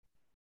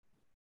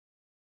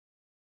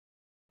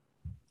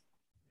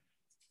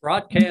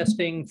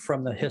Broadcasting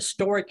from the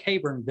historic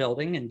Hayburn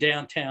Building in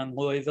downtown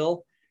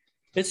Louisville,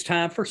 it's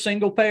time for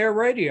Single Payer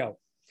Radio,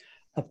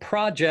 a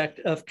project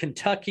of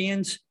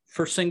Kentuckians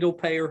for Single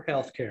Payer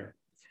Healthcare.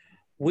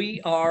 We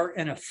are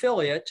an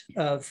affiliate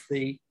of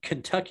the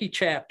Kentucky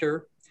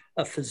chapter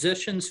of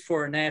Physicians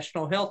for a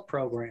National Health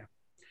Program,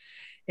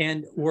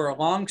 and we're a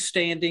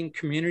longstanding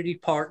community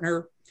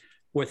partner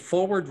with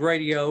Forward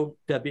Radio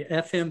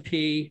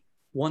WFMP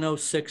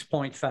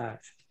 106.5.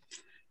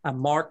 I'm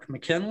Mark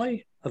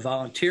McKinley, a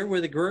volunteer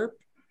with the group.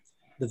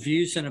 The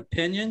views and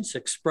opinions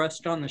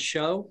expressed on the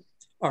show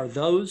are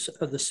those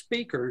of the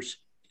speakers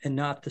and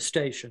not the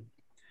station.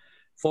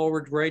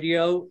 Forward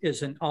Radio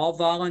is an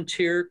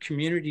all-volunteer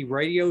community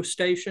radio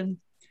station,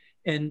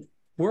 and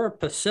we're a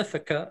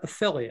Pacifica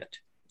affiliate.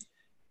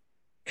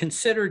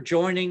 Consider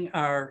joining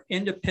our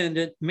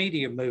independent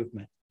media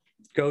movement.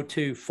 Go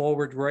to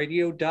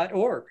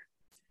forwardradio.org.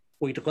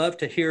 We'd love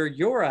to hear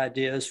your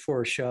ideas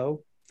for a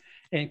show,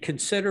 and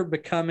consider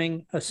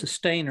becoming a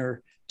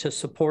sustainer to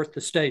support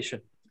the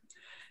station.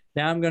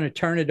 Now I'm going to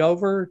turn it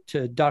over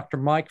to Dr.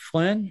 Mike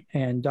Flynn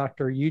and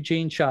Dr.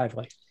 Eugene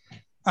Shively.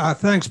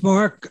 Thanks,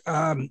 Mark.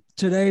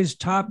 Today's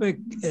topic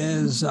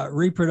is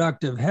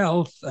reproductive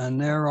health, and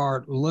there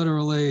are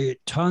literally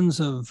tons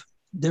of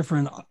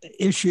different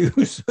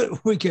issues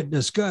that we could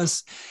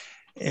discuss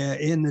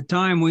in the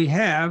time we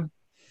have.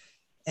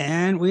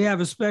 And we have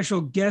a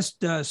special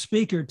guest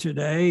speaker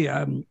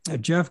today,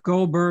 Jeff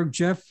Goldberg.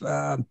 Jeff,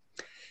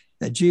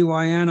 a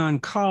GYN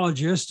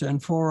oncologist,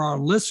 and for our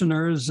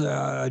listeners,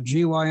 a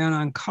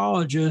GYN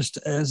oncologist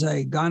is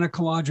a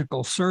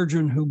gynecological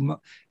surgeon who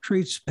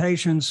treats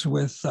patients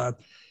with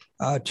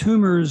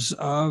tumors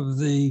of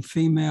the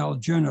female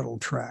genital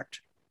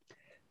tract.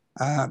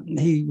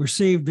 He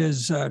received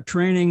his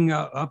training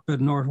up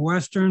at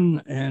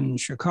Northwestern in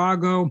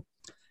Chicago,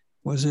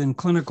 was in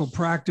clinical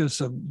practice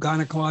of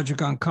gynecologic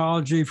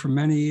oncology for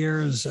many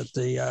years at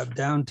the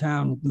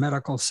Downtown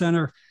Medical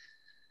Center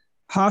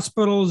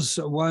Hospitals,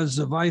 was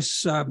the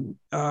vice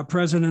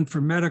president for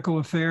medical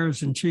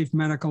affairs and chief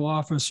medical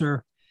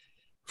officer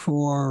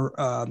for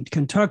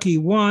Kentucky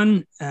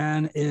One,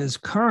 and is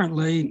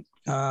currently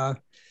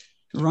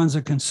runs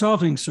a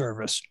consulting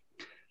service.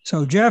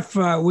 So Jeff,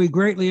 we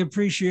greatly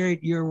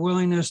appreciate your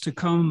willingness to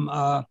come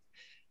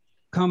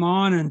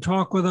on and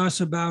talk with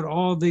us about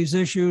all of these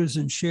issues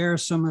and share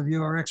some of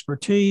your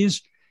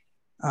expertise.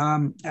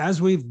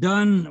 As we've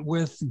done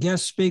with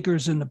guest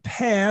speakers in the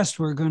past,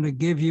 we're going to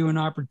give you an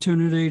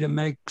opportunity to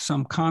make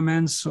some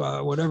comments,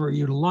 whatever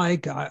you'd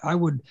like. I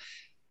would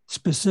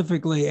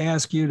specifically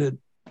ask you to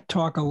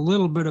talk a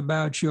little bit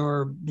about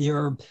your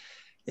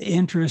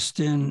interest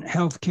in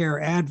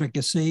healthcare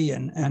advocacy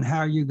and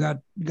how you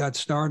got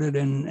started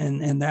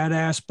in that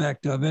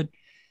aspect of it.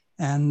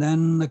 And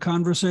then the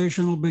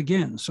conversation will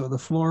begin. So the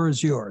floor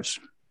is yours.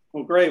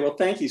 Well, great. Well,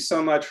 thank you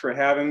so much for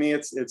having me.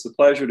 It's a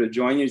pleasure to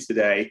join you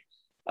today.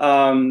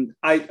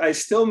 I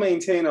still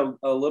maintain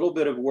a little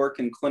bit of work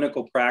in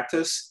clinical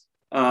practice,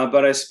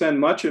 but I spend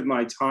much of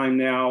my time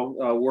now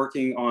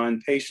working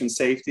on patient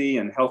safety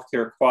and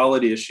healthcare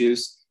quality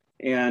issues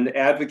and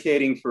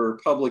advocating for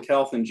public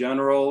health in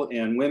general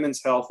and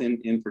women's health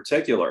in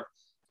particular.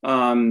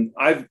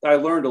 I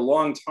learned a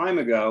long time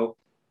ago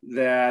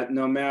that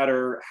no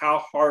matter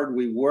how hard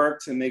we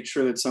work to make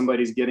sure that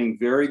somebody's getting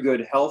very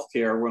good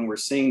healthcare when we're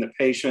seeing the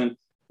patient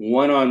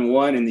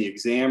one-on-one in the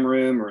exam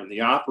room or in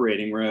the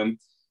operating room,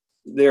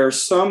 there are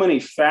so many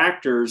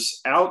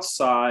factors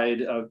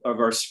outside of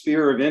our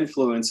sphere of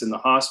influence in the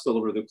hospital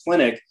or the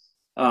clinic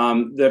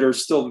that are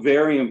still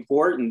very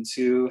important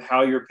to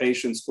how your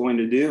patient's going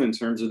to do in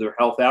terms of their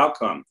health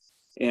outcome.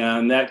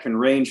 And that can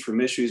range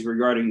from issues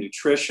regarding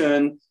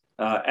nutrition,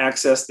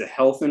 access to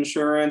health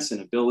insurance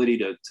and ability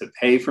to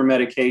pay for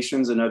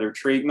medications and other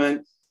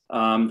treatment,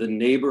 the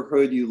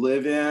neighborhood you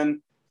live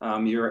in,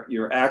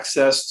 your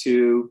access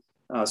to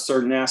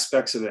certain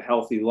aspects of a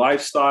healthy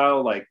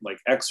lifestyle, like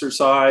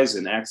exercise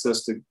and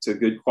access to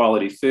good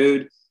quality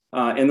food.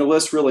 And the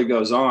list really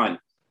goes on.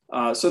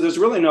 So there's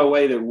really no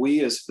way that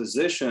we as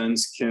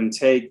physicians can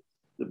take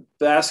the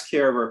best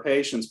care of our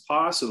patients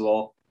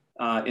possible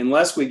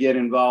unless we get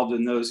involved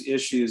in those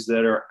issues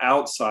that are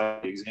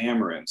outside the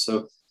exam room.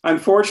 So I'm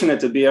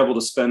fortunate to be able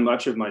to spend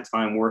much of my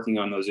time working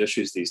on those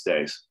issues these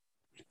days.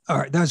 All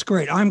right, that's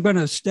great. I'm going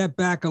to step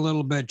back a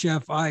little bit,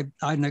 Jeff. I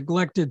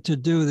neglected to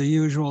do the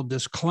usual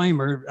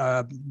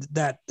disclaimer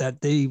that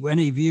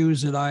any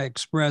views that I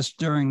expressed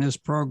during this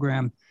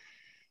program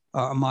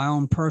are my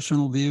own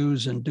personal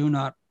views and do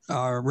not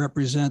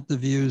represent the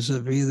views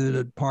of either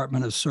the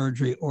Department of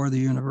Surgery or the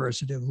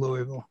University of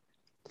Louisville.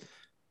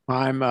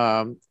 I'm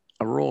a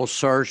rural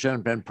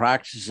surgeon, been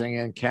practicing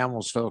in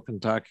Campbellsville,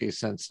 Kentucky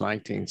since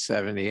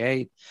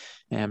 1978.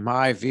 And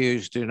my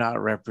views do not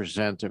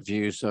represent the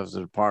views of the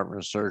Department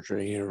of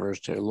Surgery,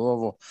 University of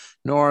Louisville,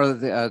 nor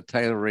the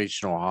Taylor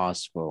Regional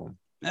Hospital.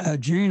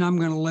 Gene, I'm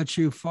going to let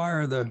you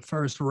fire the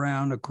first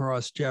round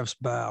across Jeff's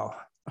bow.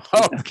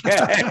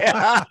 Okay.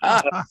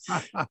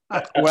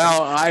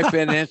 Well, I've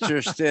been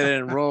interested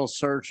in rural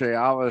surgery,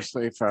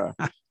 obviously, for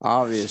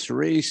obvious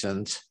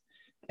reasons.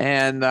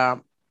 And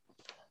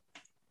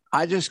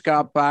I just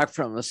got back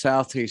from the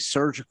Southeast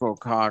Surgical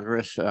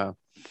Congress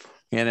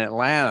in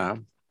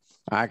Atlanta.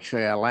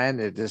 Actually, I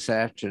landed this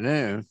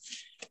afternoon.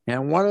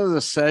 And one of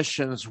the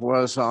sessions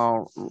was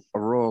on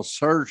rural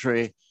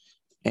surgery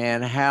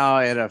and how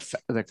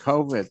the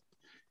COVID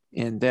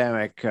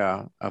endemic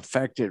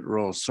affected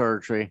rural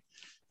surgery.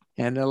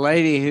 And the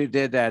lady who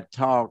did that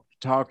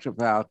talked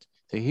about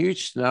the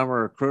huge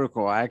number of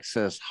critical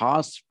access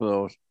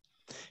hospitals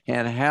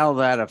and how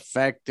that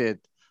affected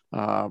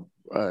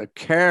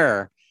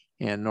care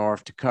in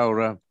North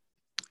Dakota,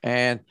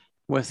 and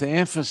with the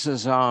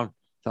emphasis on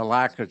the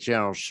lack of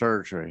general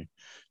surgery,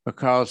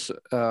 because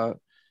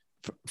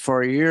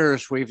for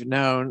years we've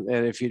known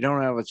that if you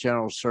don't have a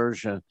general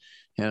surgeon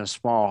in a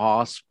small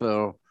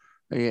hospital,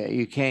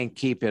 you can't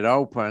keep it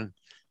open.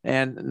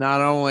 And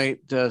not only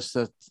does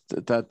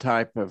that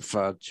type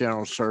of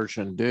general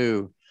surgeon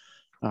do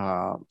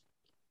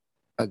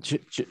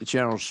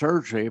general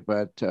surgery,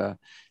 but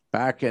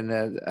back in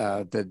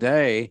the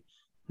day,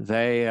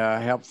 they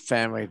helped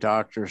family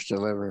doctors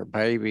deliver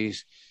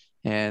babies,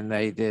 and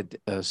they did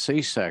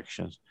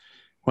C-sections.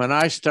 When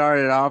I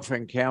started off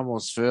in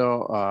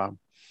Campbellsville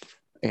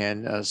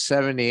in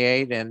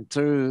 78 and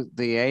through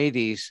the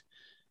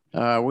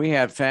 80s, we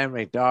had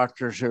family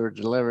doctors who were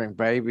delivering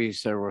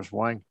babies. There was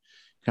one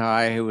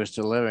guy who was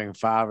delivering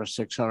 500 or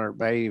 600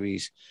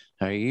 babies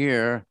a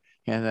year,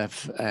 and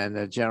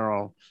the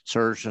general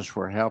surgeons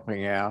were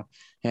helping out.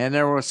 And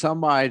there was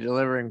somebody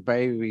delivering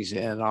babies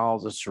in all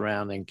the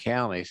surrounding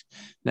counties.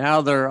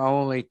 Now there are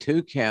only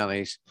 2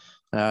 counties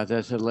that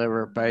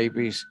deliver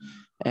babies.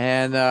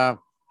 And I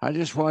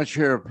just want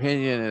your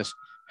opinion as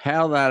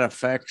how that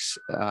affects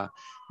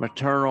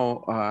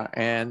maternal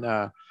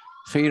and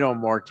fetal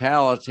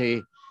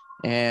mortality,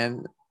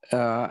 and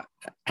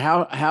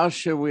how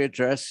should we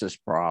address this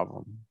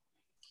problem?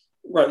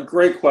 Right,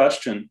 great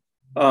question.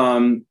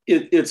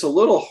 It's a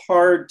little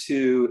hard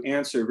to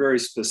answer very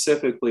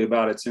specifically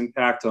about its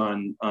impact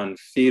on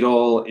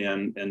fetal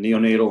and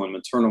neonatal and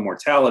maternal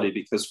mortality,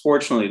 because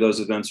fortunately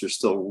those events are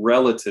still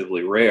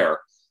relatively rare,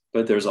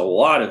 but there's a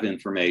lot of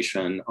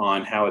information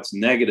on how it's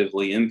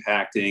negatively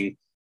impacting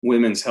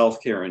women's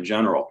healthcare in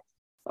general.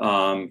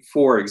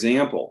 For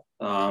example,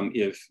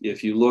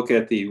 if you look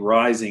at the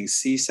rising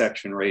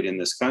C-section rate in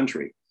this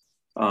country,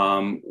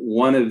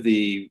 one of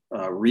the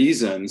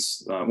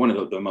reasons, one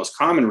of the most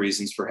common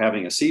reasons for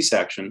having a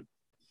C-section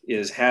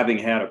is having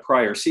had a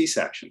prior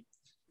C-section.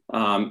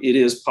 It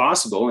is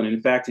possible, and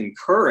in fact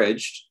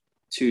encouraged,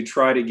 to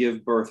try to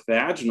give birth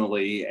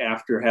vaginally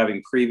after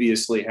having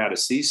previously had a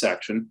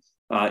C-section.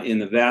 In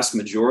the vast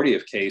majority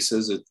of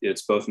cases,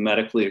 it's both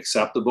medically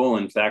acceptable,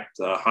 in fact,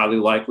 highly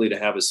likely to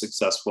have a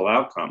successful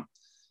outcome.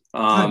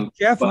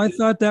 Jeff, I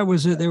thought there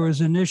was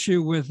an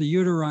issue with the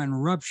uterine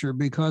rupture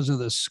because of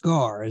the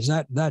scar. Is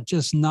that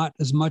just not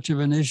as much of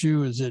an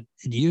issue as it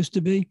used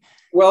to be?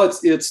 Well,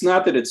 it's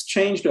not that it's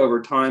changed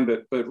over time,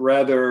 but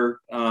rather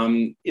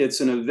it's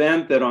an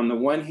event that on the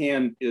one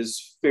hand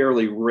is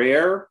fairly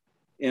rare,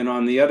 and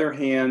on the other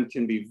hand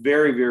can be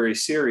very, very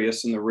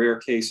serious in the rare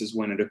cases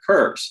when it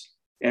occurs.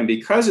 And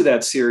because of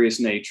that serious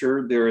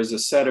nature, there is a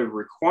set of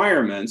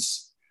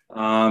requirements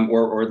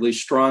or at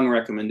least strong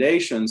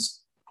recommendations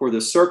for the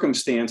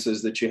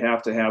circumstances that you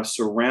have to have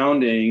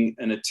surrounding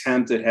an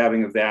attempt at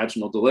having a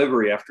vaginal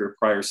delivery after a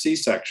prior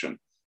C-section.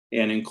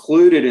 And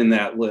included in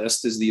that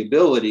list is the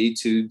ability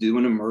to do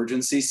an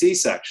emergency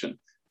C-section.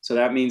 So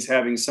that means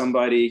having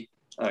somebody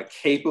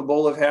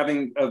capable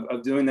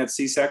of doing that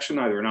C-section,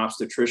 either an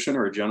obstetrician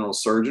or a general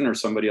surgeon or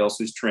somebody else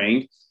who's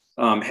trained,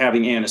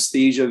 having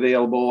anesthesia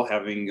available,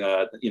 having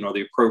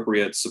the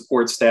appropriate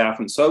support staff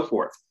and so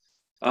forth.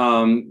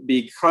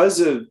 Because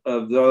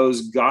of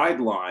those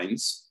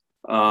guidelines,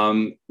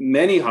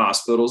 many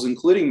hospitals,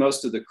 including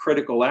most of the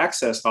critical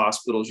access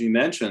hospitals you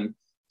mentioned,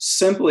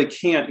 simply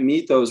can't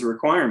meet those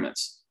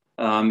requirements.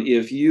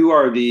 If you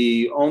are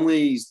the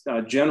only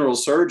general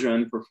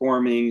surgeon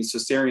performing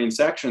cesarean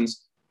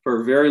sections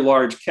for a very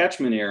large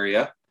catchment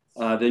area,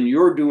 then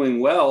you're doing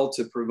well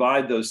to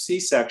provide those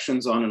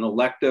C-sections on an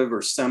elective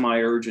or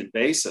semi-urgent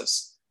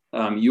basis.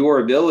 Your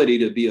ability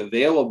to be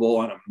available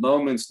on a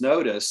moment's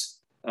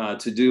notice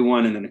to do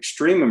one in an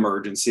extreme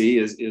emergency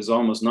is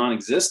almost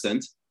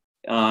non-existent.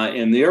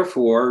 And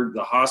therefore,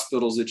 the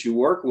hospitals that you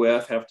work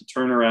with have to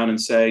turn around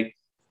and say,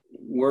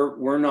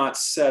 we're not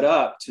set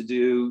up to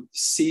do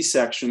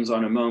C-sections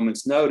on a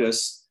moment's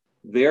notice.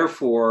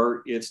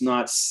 Therefore, it's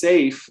not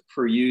safe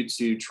for you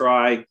to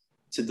try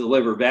to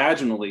deliver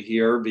vaginally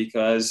here,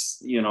 because,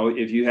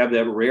 if you have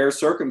that rare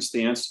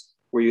circumstance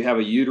where you have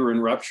a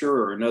uterine rupture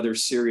or another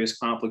serious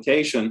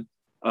complication,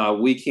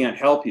 we can't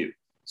help you.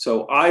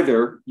 So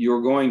either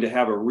you're going to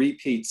have a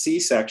repeat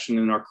C-section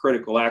in our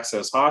critical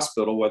access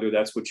hospital, whether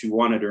that's what you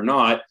wanted or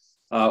not,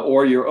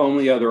 or your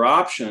only other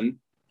option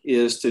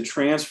is to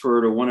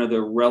transfer to one of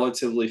the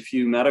relatively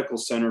few medical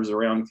centers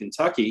around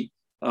Kentucky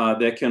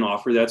that can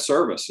offer that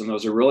service. And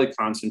those are really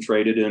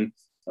concentrated in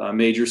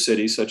major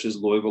cities such as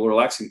Louisville or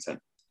Lexington.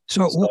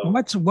 So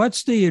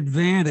what's the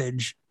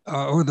advantage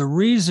or the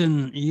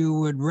reason you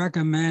would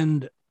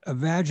recommend a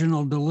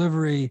vaginal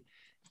delivery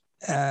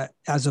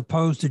as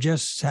opposed to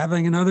just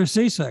having another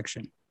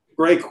C-section?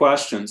 Great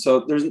question.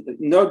 So there's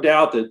no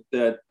doubt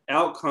that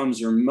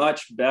outcomes are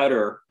much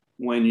better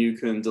when you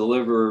can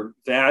deliver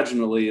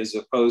vaginally as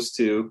opposed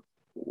to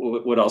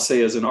what I'll say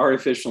is an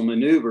artificial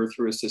maneuver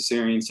through a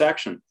cesarean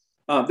section.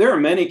 There are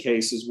many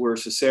cases where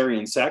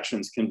cesarean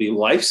sections can be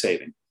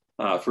life-saving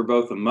for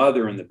both the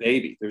mother and the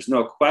baby. There's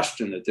no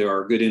question that there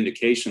are good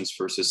indications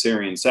for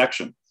cesarean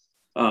section.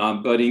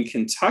 But in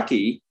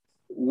Kentucky,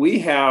 we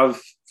have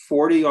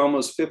 40,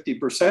 almost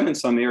 50% in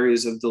some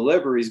areas of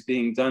deliveries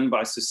being done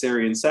by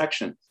cesarean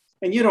section.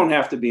 And you don't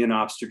have to be an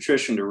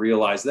obstetrician to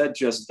realize that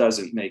just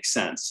doesn't make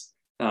sense.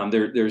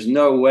 There's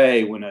no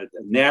way when a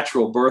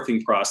natural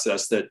birthing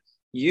process that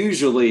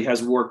usually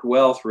has worked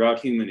well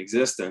throughout human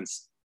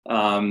existence,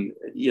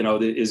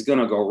 is going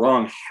to go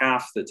wrong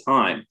half the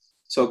time.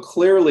 So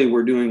clearly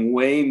we're doing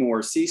way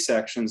more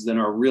C-sections than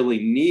are really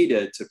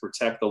needed to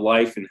protect the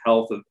life and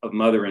health of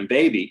mother and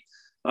baby.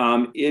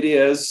 It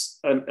is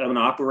an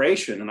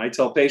operation. And I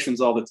tell patients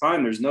all the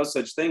time, there's no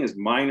such thing as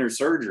minor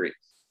surgery.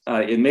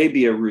 It may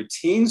be a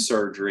routine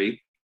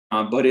surgery,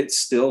 but it's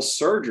still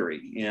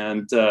surgery.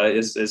 And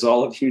as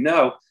all of you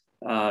know,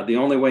 the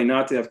only way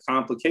not to have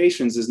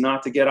complications is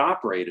not to get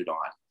operated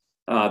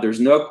on. There's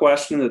no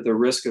question that the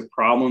risk of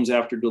problems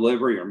after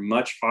delivery are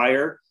much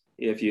higher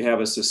if you have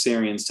a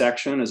cesarean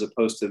section as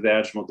opposed to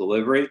vaginal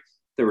delivery.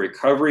 The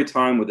recovery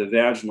time with a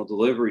vaginal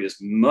delivery is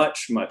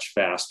much, much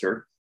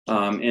faster.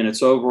 And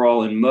it's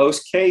overall, in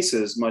most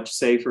cases, much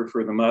safer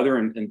for the mother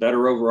and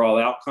better overall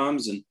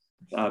outcomes and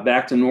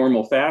back to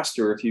normal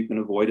faster if you can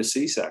avoid a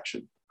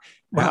C-section.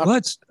 Well,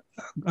 let's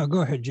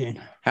go ahead, Gene.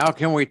 How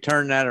can we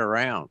turn that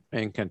around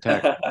in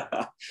Kentucky?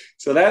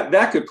 So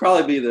that could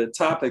probably be the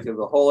topic of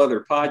a whole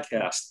other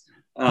podcast.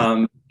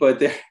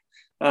 But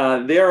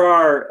there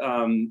are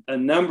a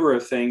number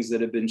of things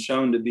that have been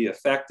shown to be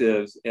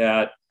effective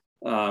at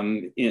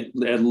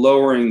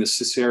lowering the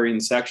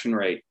cesarean section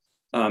rate.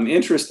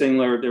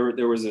 Interestingly,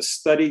 there was a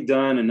study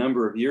done a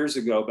number of years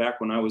ago, back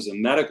when I was a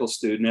medical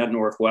student at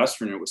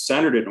Northwestern. It was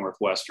centered at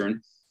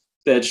Northwestern,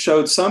 that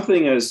showed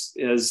something as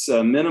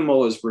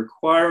minimal as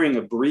requiring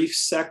a brief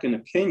second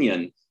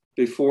opinion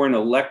before an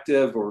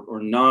elective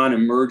or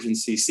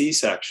non-emergency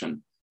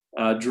C-section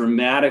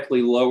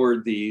dramatically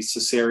lowered the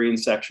cesarean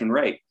section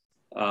rate.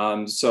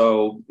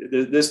 So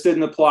this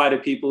didn't apply to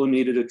people who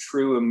needed a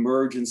true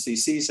emergency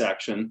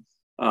C-section.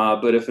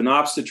 But if an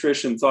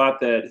obstetrician thought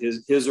that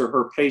his or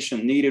her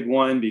patient needed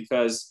one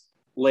because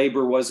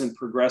labor wasn't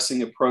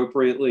progressing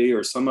appropriately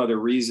or some other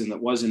reason that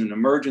wasn't an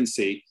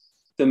emergency,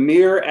 the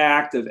mere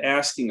act of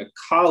asking a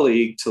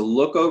colleague to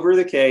look over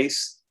the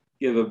case,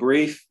 give a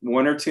brief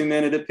 1 or 2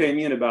 minute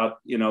opinion about,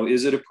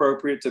 is it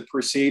appropriate to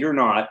proceed or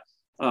not,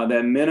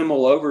 that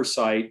minimal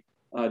oversight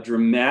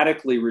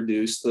dramatically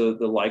reduced the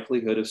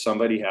likelihood of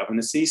somebody having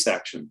a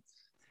C-section.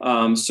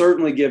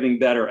 Certainly giving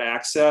better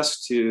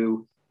access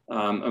to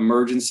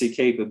emergency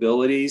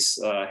capabilities,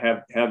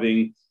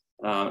 having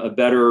a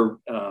better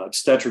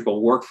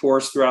obstetrical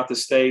workforce throughout the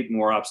state,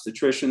 more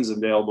obstetricians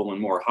available in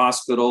more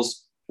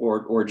hospitals,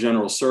 or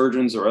general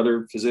surgeons or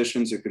other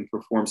physicians who can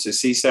perform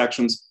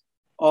C-sections.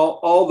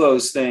 All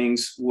those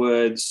things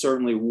would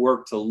certainly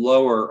work to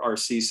lower our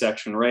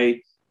C-section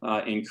rate,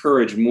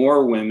 encourage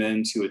more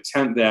women to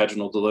attempt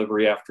vaginal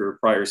delivery after a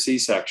prior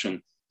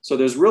C-section. So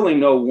there's really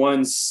no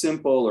one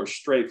simple or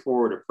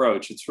straightforward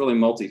approach. It's really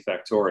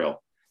multifactorial.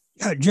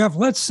 Jeff,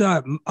 let's.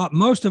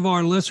 Most of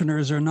our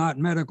listeners are not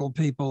medical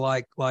people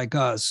like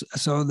us,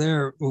 so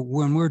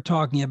when we're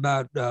talking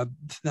about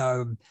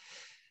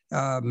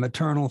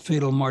maternal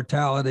fetal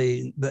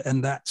mortality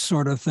and that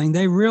sort of thing,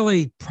 they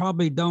really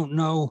probably don't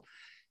know,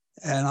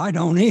 and I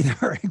don't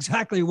either,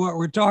 exactly what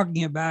we're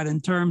talking about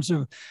in terms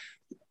of,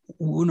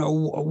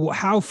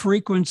 how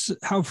frequent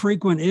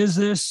is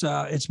this?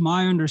 It's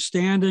my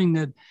understanding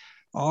that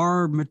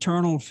our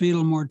maternal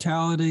fetal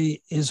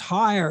mortality is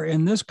higher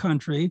in this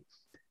country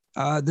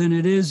than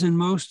it is in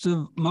most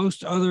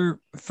other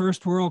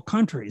first world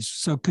countries.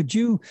 So could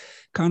you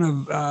kind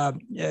of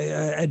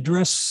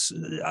address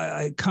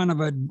kind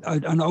of an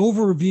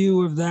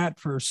overview of that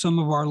for some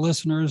of our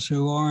listeners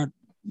who aren't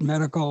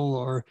medical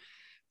or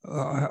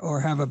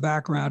have a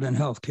background in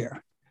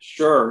healthcare?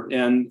 Sure.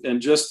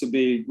 And just to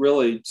be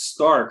really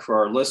stark for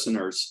our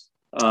listeners,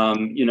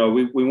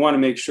 we want to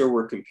make sure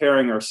we're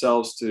comparing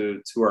ourselves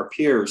to our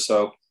peers.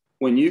 So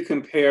when you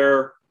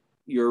compare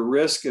your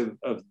risk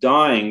of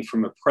dying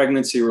from a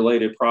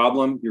pregnancy-related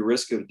problem, your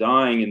risk of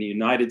dying in the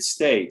United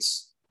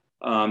States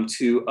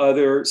to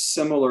other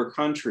similar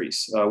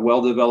countries,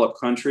 well-developed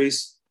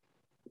countries,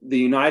 the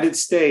United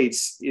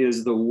States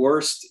is the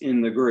worst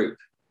in the group.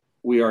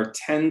 We are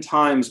 10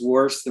 times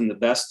worse than the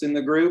best in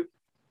the group.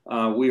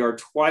 We are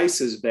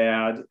twice as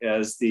bad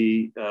as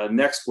the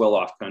next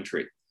well-off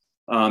country.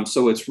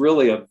 So it's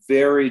really a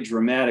very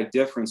dramatic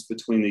difference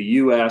between the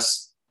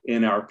US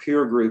and our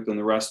peer group and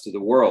the rest of the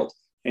world.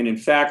 And in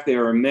fact,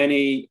 there are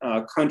many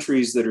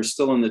countries that are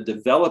still in the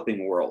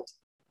developing world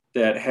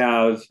that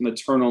have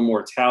maternal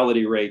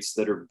mortality rates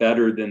that are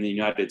better than the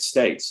United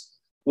States.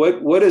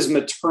 what does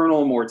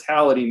maternal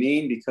mortality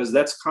mean? Because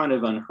that's kind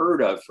of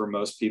unheard of for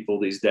most people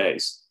these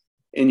days.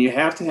 And you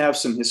have to have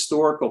some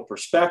historical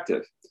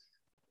perspective.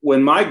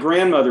 When my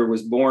grandmother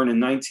was born in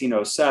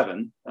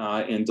 1907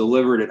 and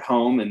delivered at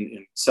home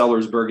in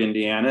Sellersburg,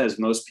 Indiana, as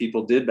most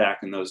people did back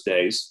in those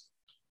days,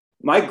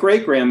 my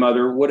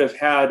great-grandmother would have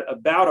had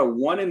about a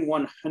 1 in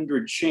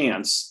 100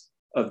 chance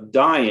of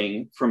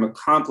dying from a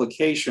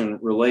complication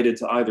related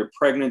to either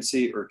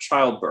pregnancy or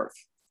childbirth.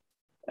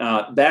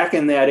 Back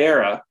in that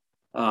era,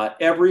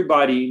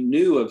 everybody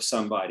knew of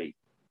somebody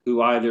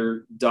who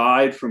either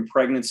died from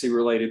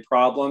pregnancy-related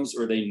problems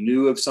or they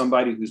knew of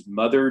somebody whose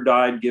mother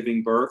died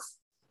giving birth.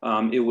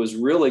 It was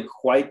really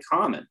quite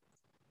common.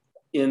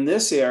 In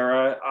this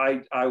era,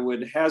 I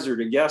would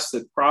hazard a guess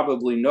that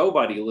probably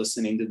nobody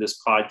listening to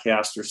this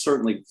podcast, or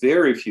certainly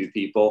very few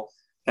people,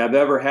 have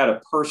ever had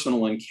a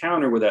personal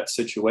encounter with that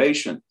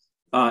situation.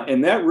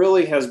 And that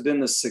really has been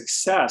the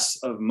success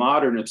of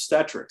modern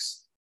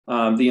obstetrics.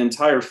 The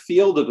entire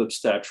field of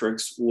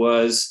obstetrics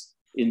was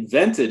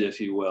invented, if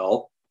you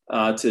will,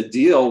 to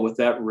deal with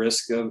that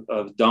risk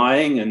of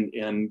dying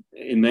and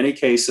in many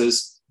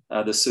cases,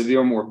 the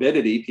severe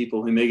morbidity,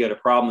 people who may get a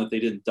problem that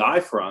they didn't die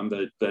from,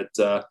 but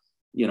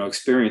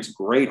experience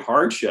great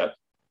hardship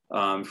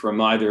from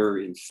either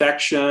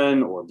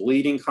infection or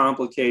bleeding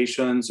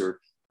complications or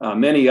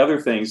many other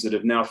things that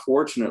have now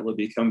fortunately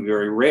become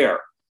very rare.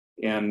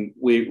 And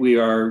we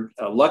are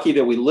lucky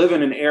that we live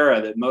in an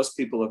era that most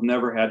people have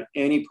never had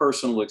any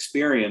personal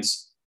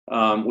experience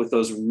with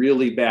those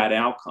really bad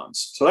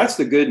outcomes. So that's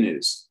the good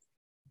news.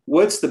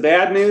 What's the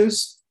bad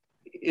news?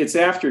 It's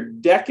after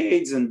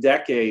decades and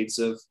decades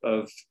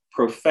of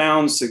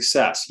profound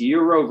success,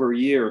 year over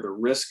year, the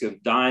risk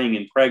of dying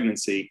in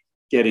pregnancy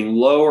getting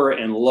lower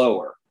and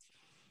lower.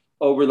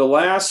 Over the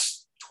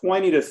last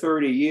 20 to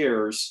 30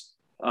 years,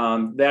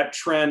 that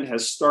trend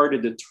has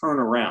started to turn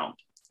around.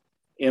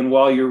 And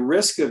while your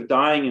risk of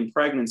dying in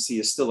pregnancy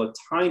is still a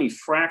tiny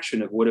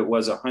fraction of what it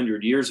was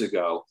 100 years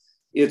ago,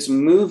 it's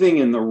moving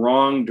in the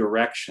wrong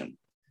direction.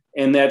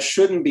 And that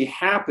shouldn't be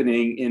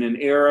happening in an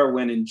era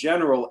when, in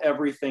general,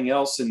 everything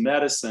else in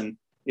medicine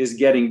is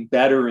getting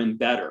better and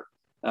better.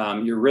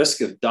 Your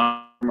risk of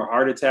dying from a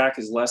heart attack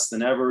is less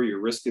than ever. Your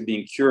risk of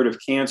being cured of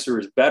cancer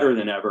is better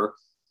than ever.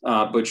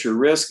 But your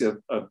risk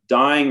of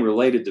dying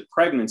related to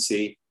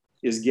pregnancy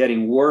is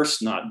getting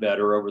worse, not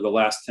better, over the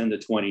last 10 to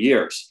 20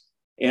 years.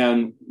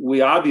 And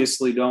we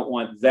obviously don't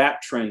want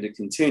that trend to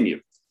continue.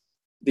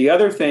 The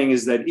other thing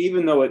is that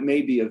even though it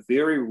may be a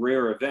very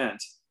rare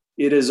event,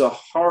 it is a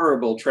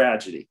horrible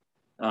tragedy.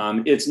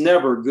 It's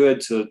never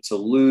good to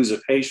lose a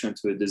patient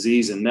to a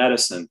disease in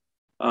medicine.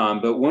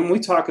 But when we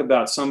talk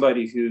about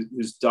somebody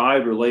who's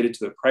died related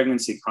to a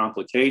pregnancy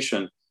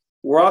complication,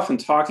 we're often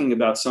talking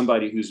about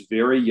somebody who's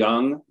very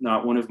young,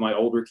 not one of my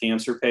older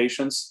cancer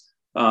patients.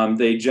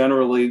 They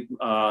generally,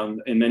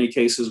 in many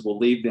cases, will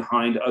leave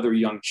behind other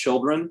young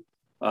children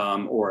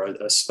or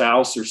a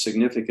spouse or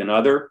significant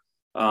other.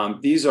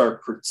 These are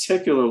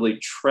particularly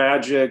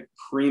tragic,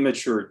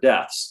 premature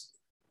deaths.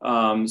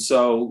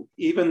 So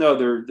even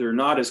though they're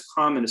not as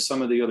common as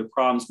some of the other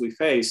problems we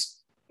face,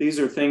 these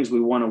are things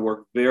we want to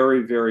work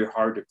very, very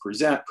hard to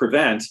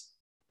prevent.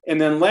 And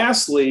then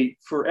lastly,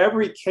 for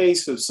every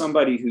case of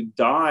somebody who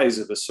dies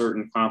of a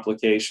certain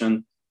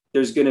complication,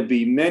 there's going to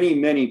be many,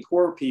 many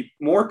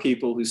more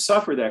people who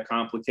suffer that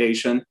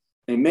complication.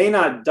 They may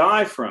not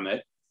die from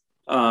it,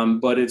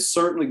 but it's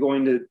certainly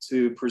going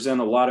to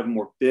present a lot of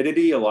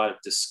morbidity, a lot of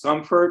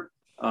discomfort,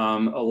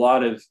 a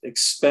lot of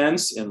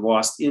expense and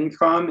lost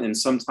income, and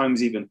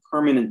sometimes even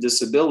permanent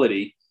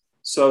disability.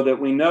 So that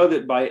we know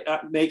that by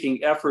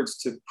making efforts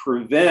to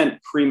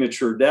prevent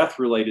premature death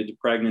related to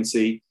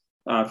pregnancy,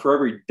 for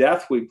every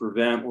death we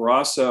prevent, we're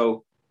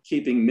also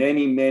keeping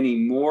many, many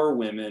more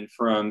women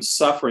from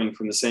suffering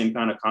from the same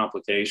kind of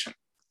complication.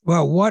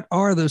 Well, what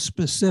are the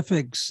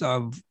specifics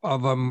of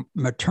a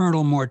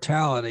maternal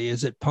mortality?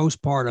 Is it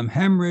postpartum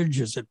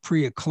hemorrhage? Is it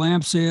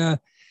preeclampsia?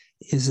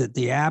 Is it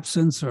the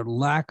absence or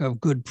lack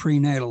of good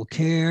prenatal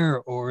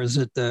care, or is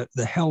it the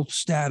health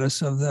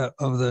status of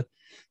the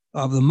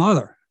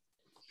mother?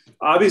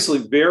 Obviously,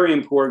 very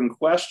important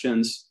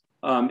questions.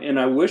 And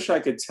I wish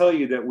I could tell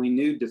you that we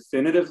knew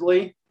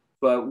definitively,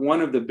 but one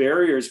of the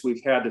barriers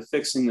we've had to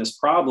fixing this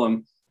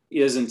problem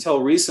is,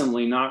 until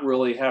recently, not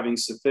really having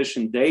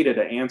sufficient data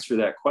to answer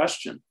that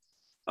question.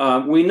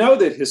 We know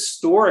that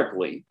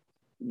historically,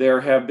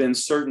 there have been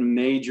certain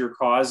major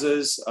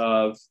causes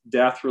of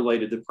death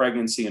related to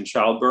pregnancy and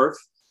childbirth,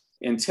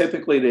 and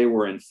typically they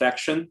were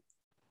infection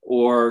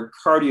or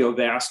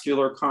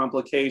cardiovascular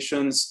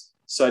complications,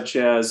 such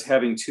as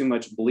having too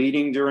much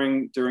bleeding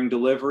during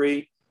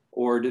delivery,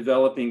 or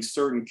developing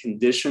certain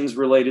conditions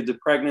related to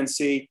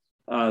pregnancy,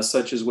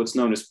 such as what's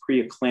known as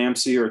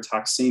preeclampsia or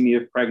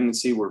toxemia of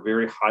pregnancy, where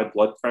very high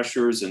blood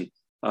pressures and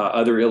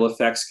other ill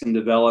effects can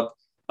develop.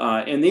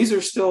 And these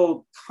are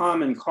still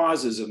common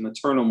causes of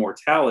maternal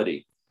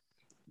mortality.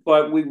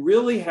 But we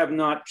really have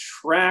not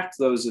tracked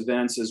those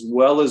events as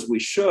well as we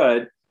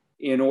should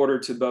in order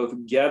to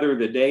both gather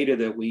the data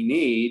that we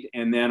need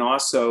and then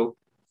also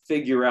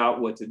figure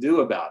out what to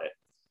do about it.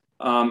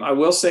 I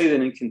will say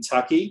that in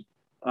Kentucky,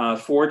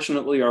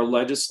 fortunately, our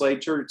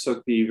legislature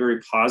took the very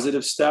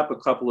positive step a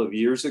couple of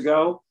years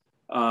ago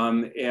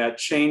at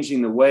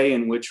changing the way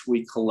in which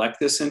we collect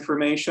this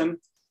information.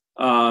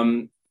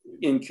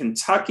 In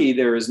Kentucky,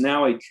 there is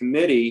now a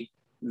committee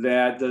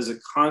that does a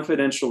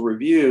confidential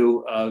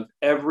review of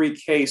every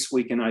case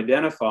we can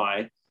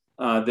identify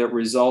that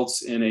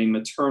results in a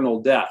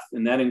maternal death.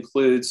 And that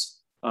includes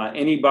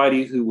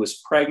anybody who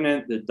was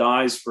pregnant that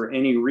dies for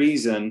any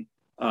reason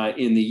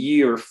in the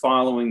year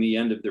following the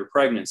end of their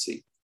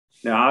pregnancy.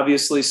 Now,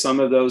 obviously, some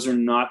of those are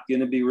not going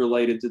to be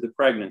related to the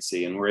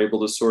pregnancy, and we're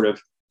able to sort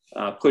of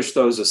push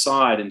those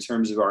aside in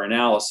terms of our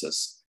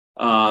analysis.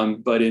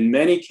 But in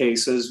many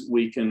cases,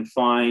 we can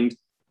find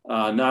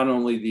not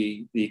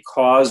only the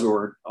cause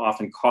or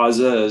often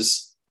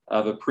causes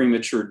of a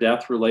premature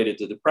death related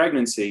to the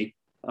pregnancy,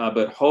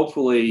 but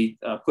hopefully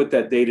put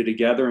that data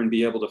together and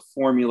be able to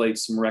formulate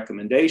some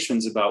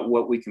recommendations about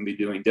what we can be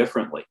doing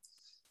differently.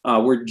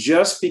 We're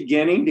just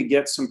beginning to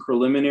get some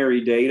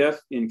preliminary data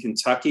in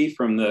Kentucky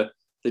from the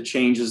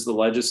changes the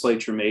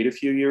legislature made a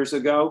few years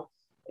ago.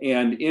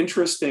 And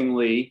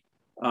interestingly,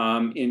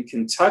 in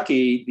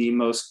Kentucky, the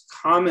most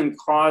common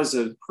cause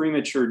of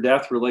premature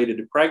death related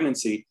to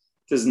pregnancy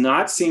does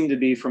not seem to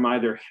be from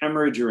either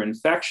hemorrhage or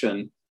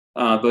infection,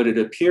 but it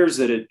appears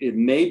that it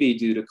may be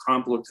due to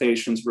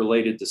complications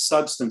related to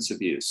substance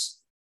abuse.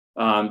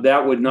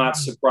 That would not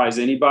surprise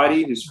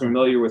anybody who's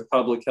familiar with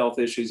public health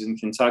issues in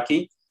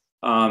Kentucky.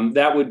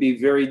 That would be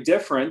very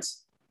different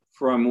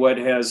from what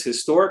has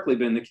historically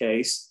been the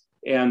case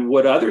and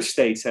what other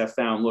states have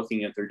found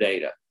looking at their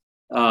data.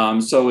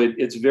 So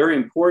it's very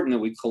important that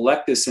we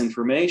collect this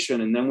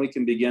information and then we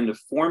can begin to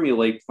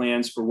formulate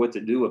plans for what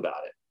to do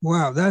about it.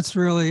 Wow, that's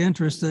really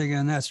interesting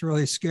and that's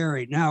really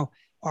scary. Now,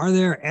 are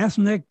there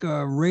ethnic,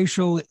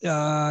 racial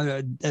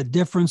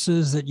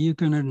differences that you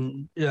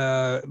can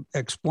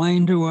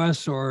explain to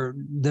us or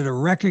that are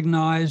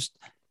recognized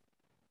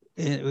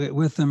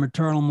with the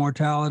maternal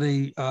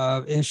mortality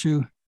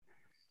issue?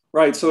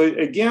 Right. So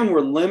again,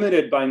 we're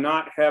limited by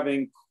not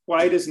having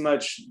quite as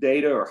much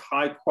data or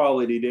high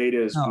quality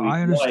data as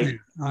we'd like.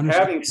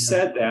 Having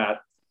said that,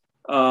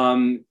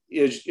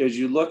 as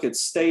you look at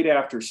state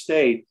after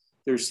state,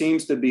 there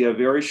seems to be a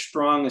very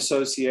strong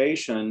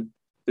association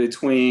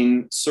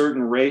between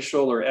certain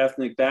racial or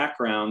ethnic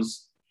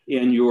backgrounds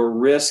in your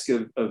risk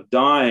of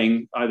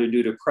dying either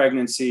due to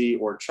pregnancy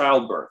or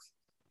childbirth.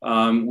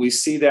 We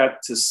see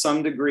that to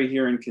some degree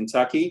here in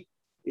Kentucky.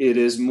 It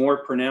is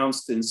more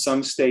pronounced in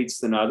some states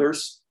than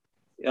others.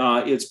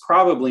 It's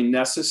probably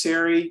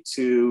necessary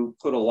to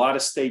put a lot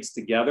of states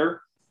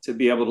together to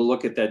be able to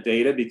look at that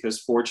data because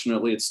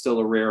fortunately it's still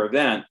a rare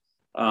event.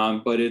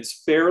 But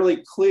it's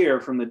fairly clear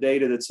from the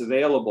data that's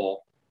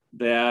available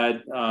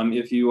that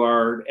if you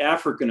are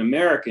African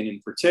American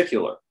in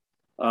particular,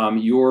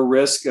 your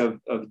risk of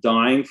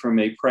dying from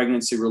a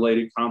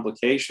pregnancy-related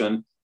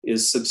complication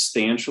is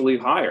substantially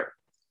higher.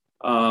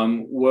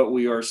 What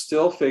we are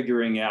still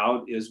figuring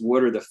out is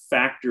what are the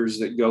factors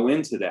that go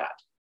into that.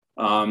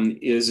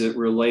 Is it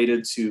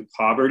related to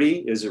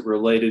poverty? Is it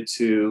related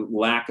to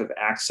lack of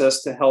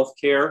access to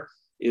healthcare?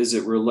 Is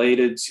it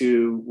related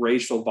to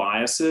racial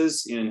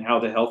biases in how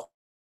the health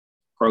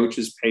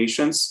approaches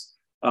patients?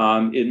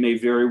 It may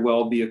very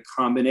well be a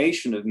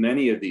combination of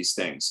many of these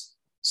things.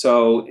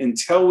 So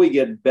until we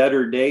get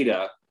better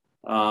data,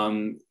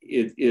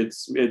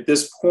 it's at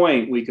this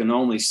point, we can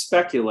only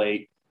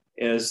speculate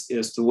as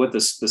to what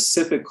the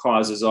specific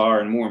causes are,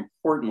 and more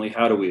importantly,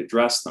 how do we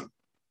address them?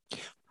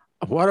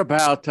 What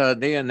about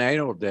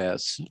neonatal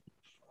deaths?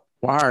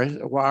 Why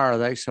are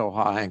they so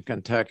high in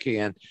Kentucky?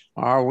 And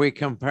are we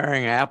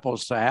comparing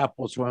apples to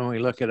apples when we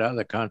look at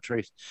other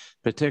countries,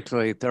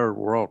 particularly third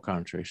world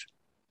countries?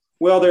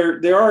 Well,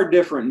 there are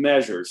different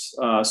measures.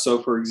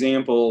 So, for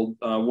example,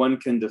 one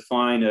can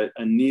define a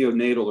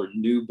neonatal or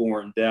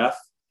newborn death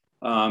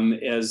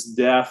as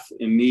death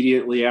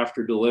immediately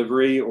after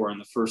delivery, or in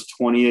the first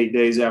 28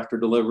 days after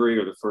delivery,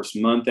 or the first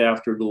month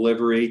after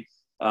delivery,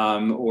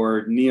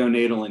 or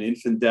neonatal and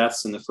infant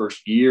deaths in the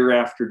first year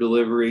after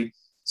delivery.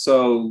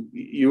 So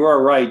you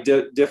are right,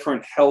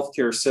 different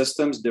healthcare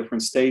systems,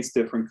 different states,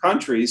 different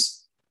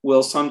countries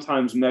will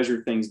sometimes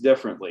measure things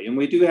differently. And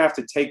we do have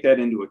to take that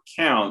into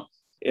account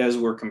as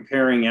we're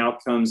comparing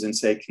outcomes in,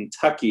 say,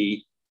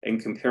 Kentucky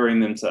and comparing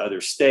them to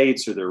other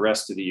states or the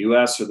rest of the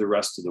US or the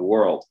rest of the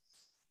world.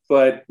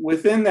 But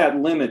within that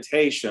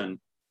limitation,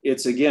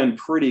 it's again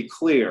pretty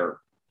clear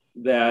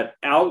that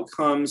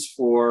outcomes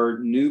for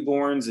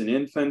newborns and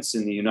infants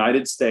in the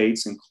United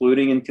States,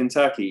 including in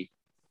Kentucky,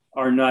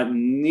 are not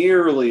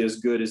nearly as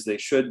good as they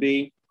should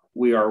be.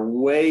 We are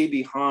way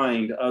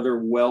behind other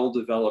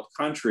well-developed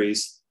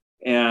countries,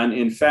 and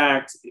in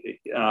fact,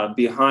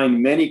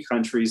 behind many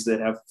countries that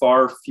have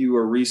far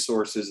fewer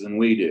resources than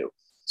we do.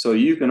 So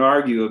you can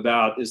argue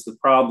about, is the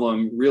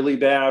problem really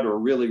bad or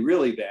really,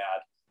 really bad?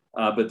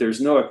 But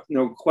there's no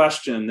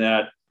question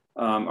that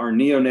our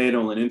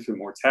neonatal and infant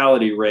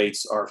mortality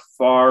rates are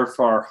far,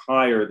 far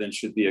higher than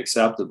should be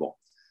acceptable.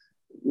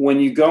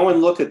 When you go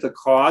and look at the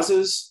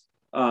causes,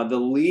 The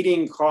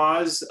leading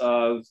cause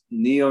of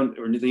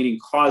leading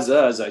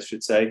causes, I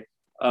should say,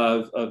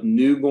 of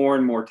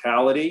newborn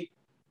mortality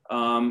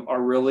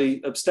are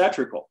really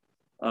obstetrical.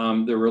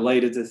 They're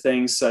related to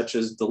things such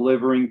as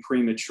delivering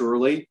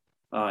prematurely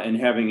and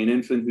having an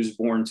infant who's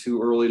born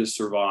too early to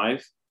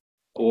survive,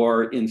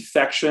 or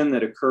infection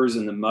that occurs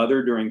in the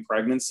mother during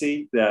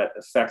pregnancy that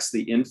affects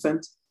the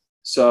infant.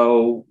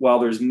 So while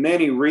there's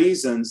many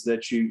reasons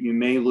that you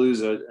may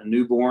lose a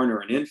newborn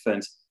or an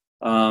infant,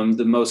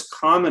 the most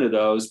common of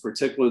those,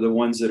 particularly the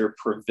ones that are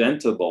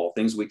preventable,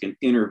 things we can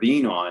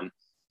intervene on,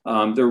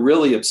 they're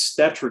really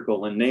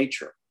obstetrical in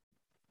nature.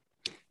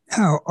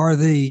 How are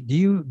do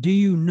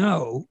you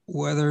know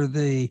whether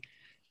the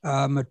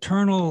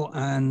maternal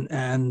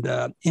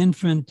and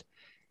infant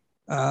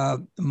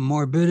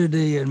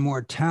morbidity and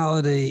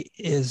mortality,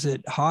 is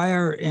it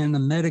higher in the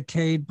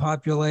Medicaid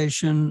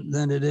population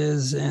than it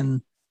is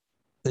in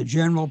the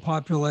general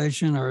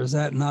population, or is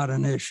that not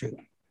an issue?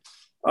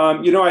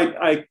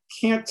 I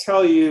can't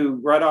tell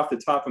you right off the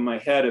top of my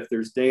head if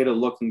there's data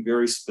looking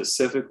very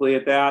specifically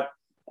at that,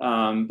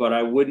 but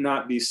I would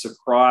not be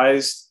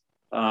surprised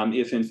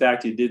if in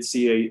fact you did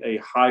see a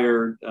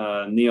higher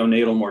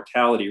neonatal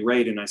mortality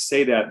rate. And I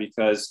say that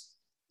because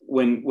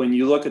when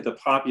you look at the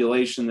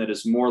population that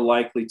is more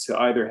likely to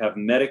either have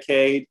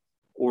Medicaid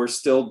or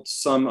still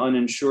some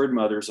uninsured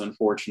mothers,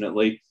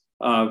 unfortunately,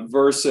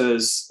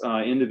 versus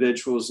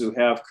individuals who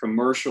have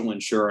commercial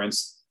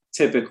insurance,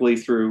 typically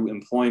through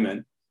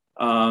employment,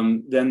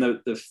 then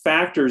the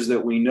factors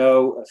that we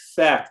know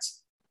affect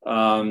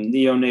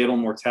neonatal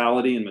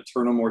mortality and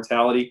maternal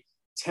mortality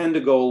tend to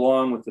go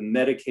along with the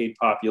Medicaid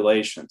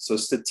population. So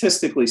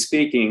statistically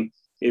speaking,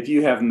 if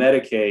you have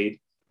Medicaid,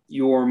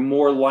 you're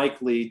more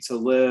likely to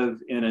live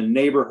in a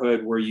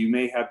neighborhood where you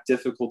may have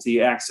difficulty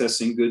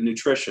accessing good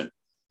nutrition,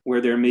 where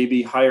there may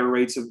be higher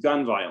rates of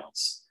gun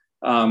violence,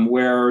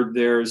 where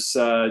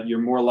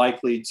you're more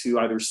likely to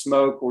either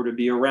smoke or to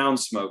be around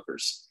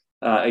smokers.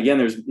 Again,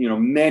 there's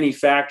many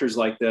factors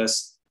like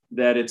this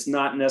that it's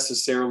not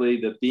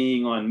necessarily the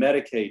being on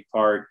Medicaid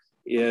part,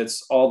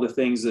 it's all the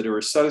things that are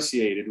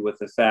associated with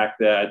the fact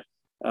that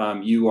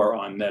you are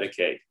on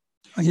Medicaid.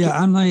 Yeah,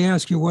 I'm going to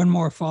ask you one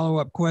more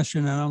follow-up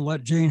question, and I'll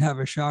let Jane have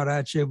a shot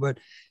at you. But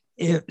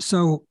is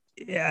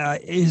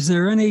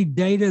there any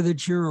data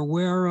that you're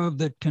aware of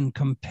that can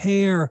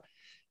compare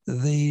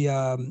the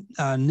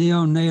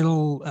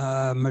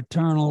neonatal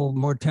maternal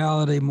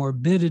mortality,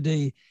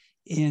 morbidity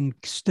in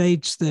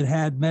states that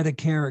had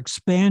Medicare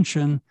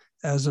expansion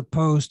as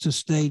opposed to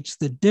states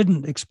that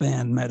didn't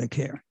expand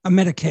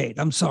Medicaid?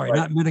 I'm sorry, right.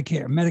 Not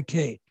Medicare,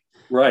 Medicaid.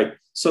 Right.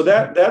 So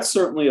that's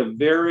certainly a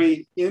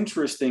very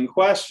interesting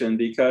question,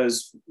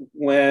 because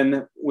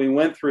when we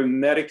went through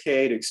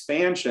Medicaid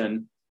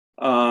expansion,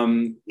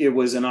 it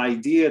was an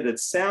idea that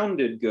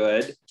sounded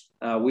good.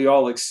 We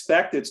all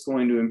expect it's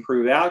going to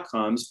improve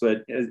outcomes,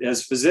 but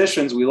as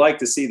physicians, we like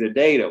to see the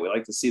data. We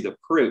like to see the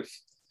proof.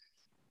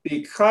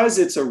 Because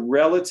it's a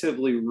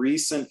relatively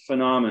recent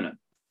phenomenon,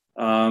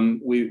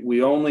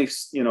 we only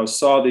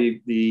saw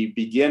the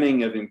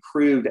beginning of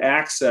improved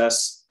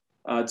access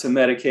to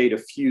Medicaid a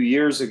few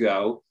years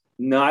ago.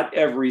 Not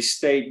every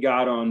state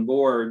got on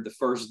board the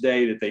first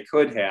day that they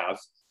could have.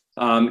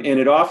 And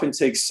it often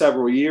takes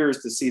several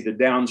years to see the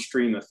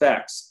downstream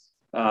effects.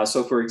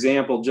 So for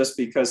example, just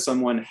because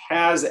someone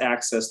has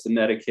access to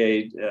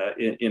Medicaid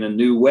in a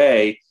new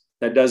way,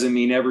 that doesn't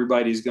mean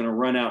everybody's going to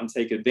run out and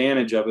take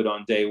advantage of it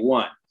on day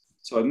one.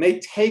 So it may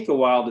take a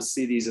while to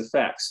see these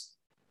effects.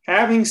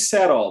 Having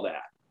said all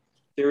that,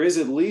 there is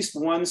at least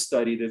one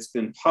study that's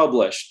been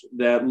published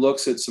that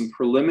looks at some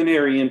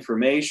preliminary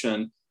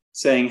information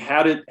saying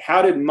how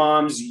did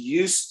moms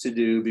used to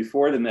do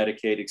before the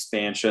Medicaid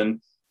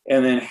expansion,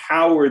 and then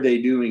how are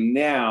they doing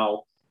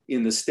now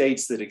in the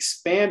states that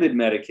expanded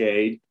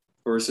Medicaid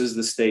versus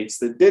the states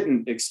that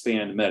didn't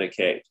expand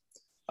Medicaid.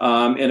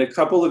 And a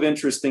couple of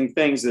interesting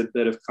things that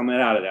have come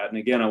out of that. And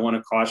again, I want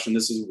to caution,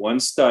 this is one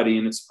study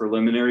and it's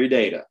preliminary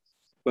data,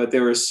 but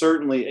there is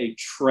certainly a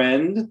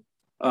trend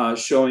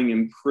showing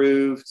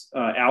improved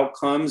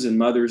outcomes in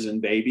mothers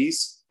and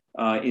babies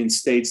in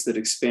states that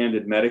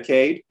expanded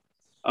Medicaid.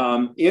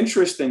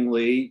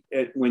 Interestingly,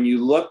 when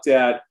you looked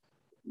at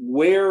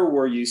where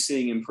were you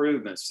seeing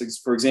improvements?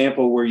 For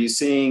example, were you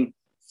seeing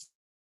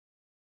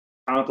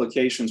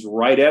complications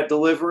right at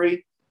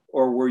delivery,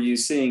 or were you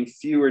seeing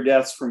fewer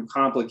deaths from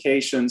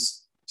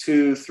complications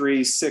 2,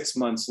 3, 6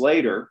 months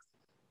later?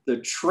 The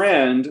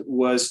trend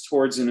was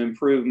towards an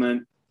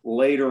improvement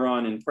later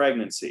on in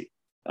pregnancy.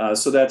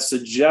 So that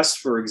suggests,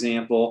 for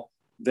example,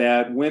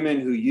 that women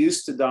who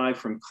used to die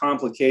from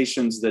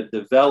complications that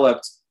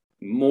developed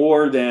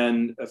more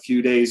than a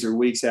few days or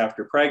weeks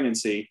after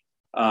pregnancy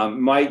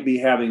might be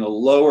having a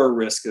lower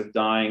risk of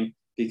dying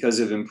because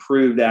of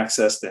improved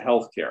access to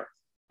healthcare.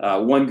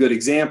 One good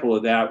example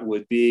of that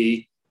would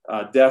be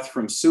death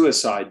from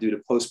suicide due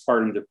to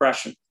postpartum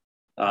depression.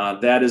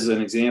 That is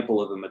an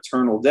example of a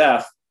maternal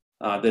death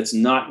that's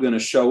not going to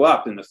show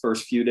up in the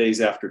first few days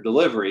after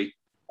delivery.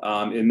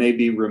 It may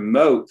be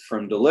remote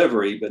from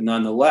delivery, but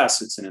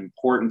nonetheless, it's an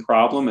important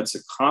problem. It's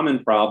a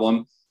common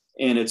problem.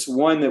 And it's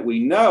one that we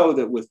know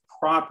that with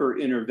proper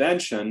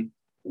intervention,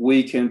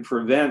 we can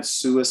prevent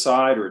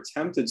suicide or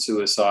attempted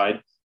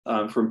suicide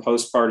from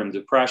postpartum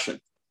depression.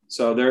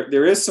 So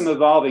there is some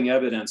evolving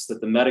evidence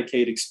that the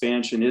Medicaid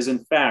expansion is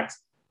in fact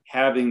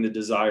having the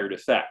desired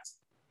effect.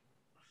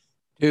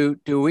 Do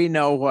we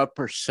know what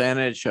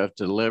percentage of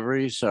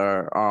deliveries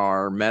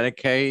are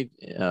Medicaid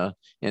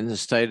in the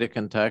state of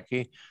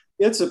Kentucky?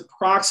 It's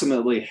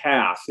approximately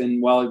half,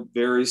 and while it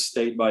varies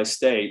state by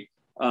state,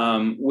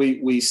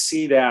 we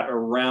see that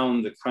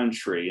around the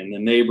country in the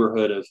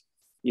neighborhood of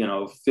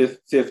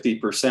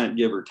 50%,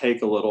 give or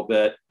take a little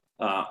bit,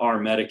 are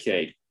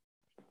Medicaid.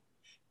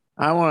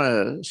 I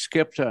want to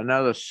skip to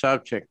another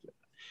subject.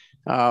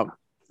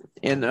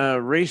 In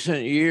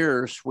recent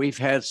years, we've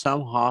had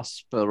some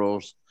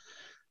hospitals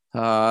who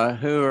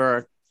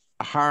are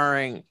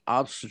hiring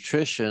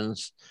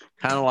obstetricians,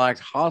 kind of like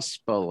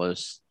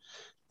hospitalists.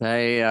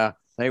 They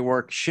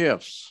work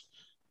shifts.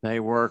 They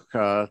work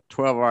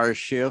 12-hour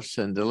shifts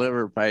and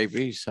deliver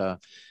babies.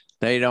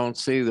 They don't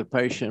see the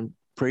patient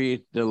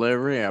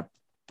pre-delivery or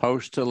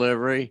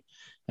post-delivery.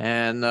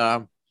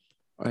 And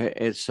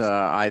it's,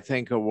 I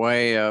think, a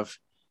way of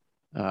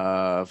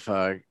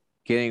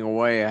getting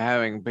away of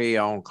having to be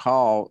on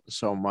call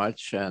so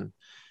much. And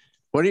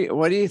what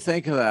do you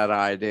think of that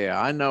idea?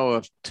 I know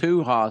of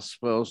 2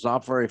 hospitals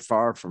not very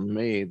far from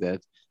me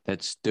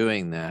that's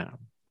doing that.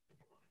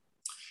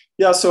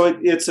 Yeah, so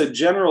it's a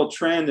general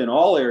trend in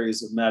all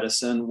areas of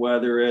medicine,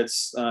 whether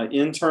it's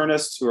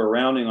internists who are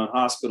rounding on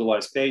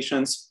hospitalized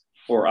patients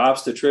or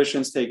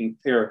obstetricians taking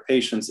care of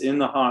patients in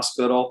the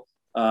hospital,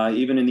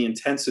 even in the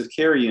intensive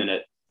care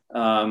unit,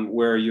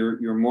 where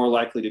you're more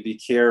likely to be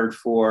cared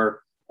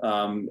for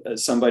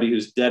somebody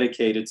who's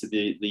dedicated to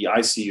the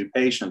ICU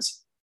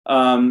patients.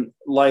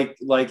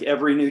 Like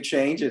every new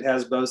change, it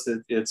has both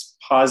its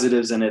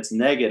positives and its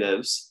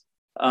negatives.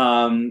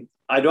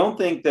 I don't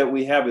think that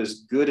we have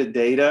as good a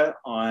data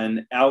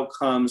on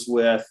outcomes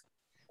with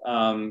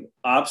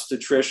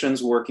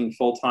obstetricians working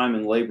full-time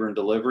in labor and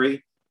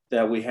delivery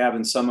that we have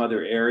in some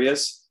other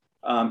areas.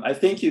 I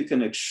think you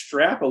can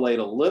extrapolate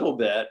a little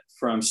bit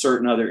from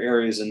certain other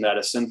areas in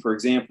medicine. For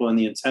example, in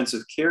the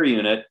intensive care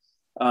unit,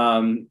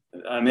 I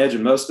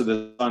imagine most of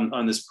us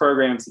on this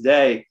program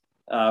today,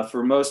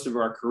 for most of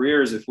our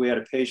careers, if we had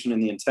a patient in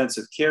the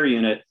intensive care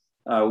unit,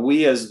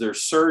 we as their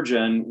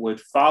surgeon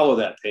would follow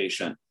that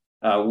patient.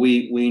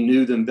 We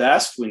knew them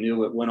best. We knew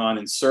what went on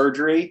in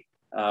surgery.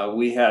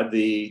 We had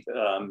the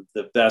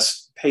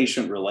best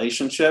patient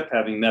relationship,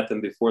 having met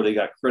them before they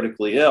got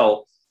critically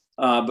ill.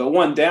 But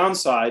one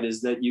downside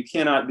is that you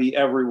cannot be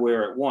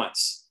everywhere at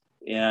once.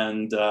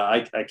 And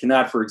I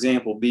cannot, for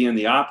example, be in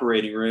the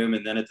operating room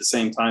and then at the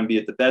same time be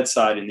at the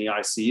bedside in the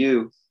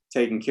ICU,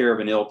 taking care of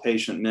an ill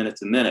patient minute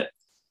to minute.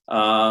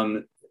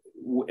 As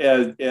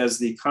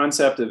the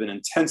concept of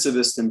an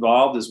intensivist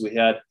involved, as we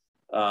had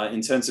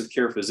intensive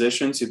care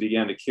physicians who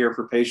began to care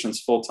for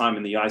patients full-time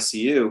in the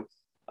ICU,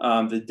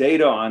 the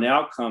data on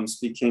outcomes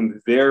became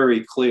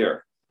very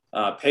clear.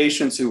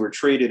 Patients who were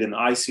treated in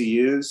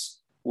ICUs,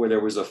 where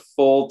there was a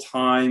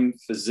full-time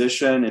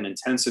physician in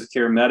intensive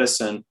care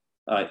medicine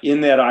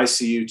in that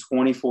ICU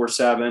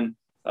 24/7,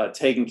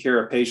 taking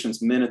care of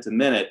patients minute to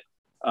minute,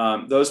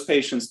 those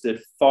patients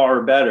did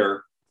far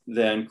better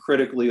than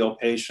critically ill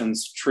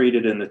patients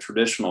treated in the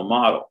traditional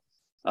model.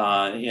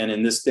 And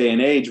in this day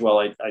and age, while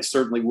I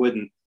certainly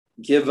wouldn't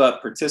give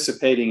up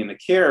participating in the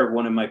care of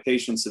one of my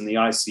patients in the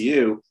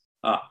ICU,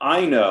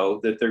 I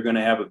know that they're going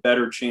to have a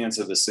better chance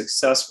of a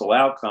successful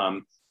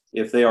outcome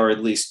if they are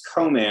at least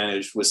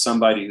co-managed with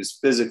somebody who's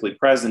physically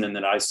present in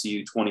that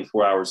ICU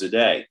 24 hours a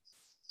day.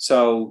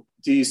 So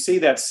do you see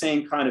that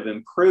same kind of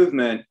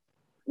improvement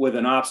with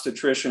an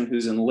obstetrician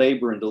who's in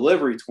labor and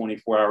delivery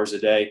 24 hours a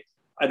day?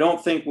 I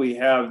don't think we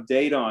have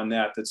data on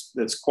that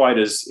that's quite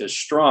as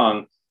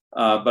strong.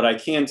 But I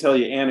can tell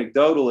you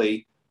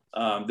anecdotally,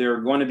 there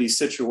are going to be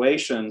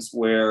situations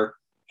where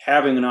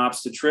having an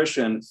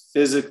obstetrician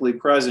physically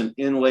present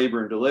in labor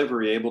and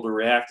delivery, able to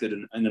react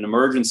in an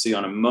emergency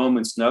on a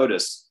moment's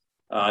notice,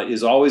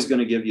 is always going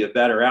to give you a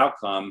better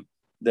outcome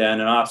than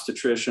an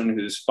obstetrician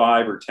who's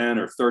 5 or 10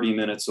 or 30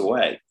 minutes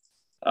away.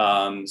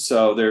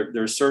 So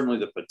there's certainly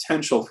the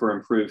potential for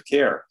improved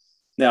care.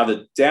 Now,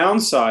 the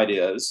downside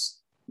is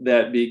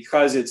that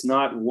because it's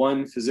not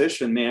one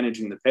physician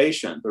managing the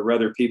patient, but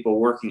rather people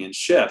working in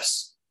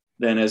shifts,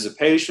 then as a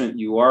patient,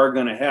 you are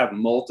going to have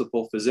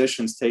multiple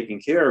physicians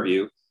taking care of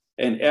you.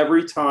 And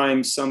every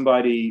time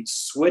somebody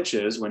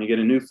switches, when you get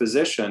a new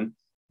physician,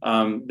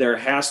 there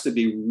has to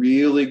be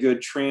really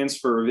good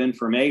transfer of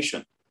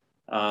information.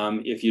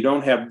 If you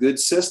don't have good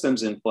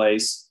systems in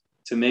place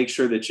to make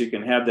sure that you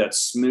can have that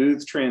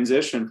smooth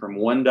transition from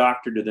one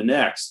doctor to the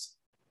next,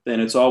 then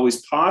it's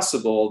always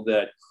possible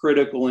that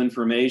critical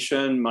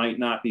information might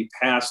not be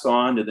passed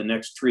on to the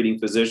next treating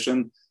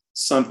physician.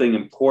 Something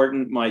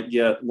important might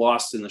get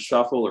lost in the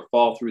shuffle or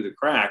fall through the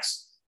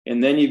cracks.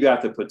 And then you've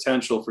got the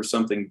potential for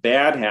something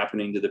bad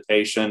happening to the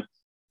patient.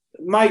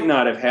 It might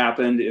not have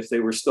happened if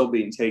they were still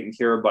being taken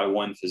care of by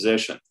one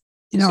physician.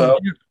 You know, so,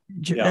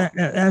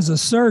 as a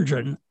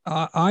surgeon,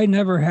 I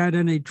never had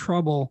any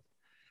trouble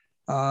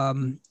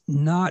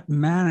not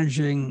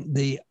managing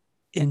the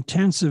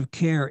intensive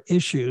care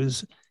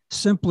issues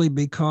simply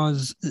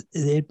because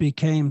it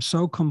became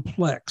so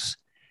complex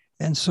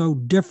and so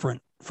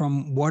different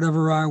from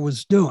whatever I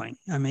was doing.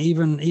 I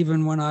mean,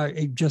 even when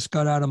I just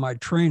got out of my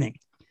training,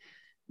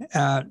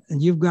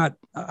 you've got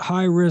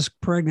high risk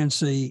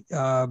pregnancy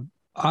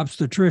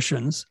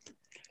obstetricians,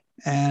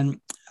 and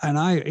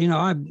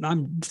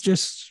I'm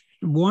just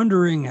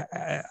wondering,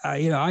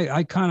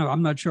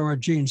 I'm not sure what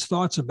Gene's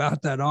thoughts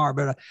about that are,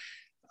 but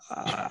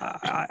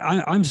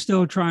I'm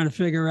still trying to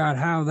figure out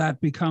how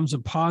that becomes a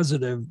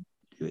positive,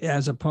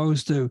 as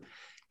opposed to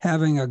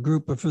having a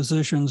group of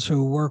physicians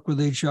who work with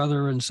each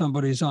other and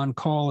somebody's on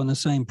call in the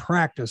same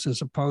practice,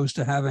 as opposed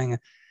to having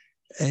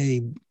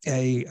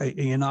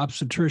an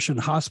obstetrician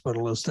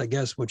hospitalist, I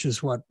guess, which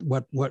is what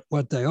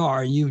they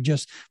are.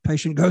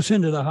 Patient goes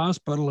into the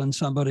hospital and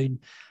somebody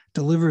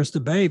delivers the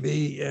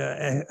baby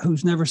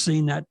who's never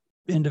seen that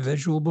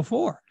individual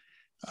before.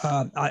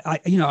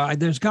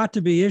 There's got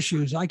to be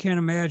issues. I can't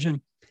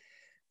imagine.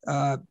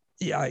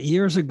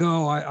 Years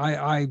ago,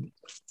 I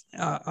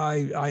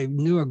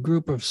knew a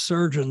group of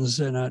surgeons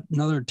in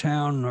another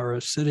town or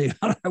a city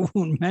I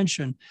won't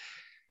mention,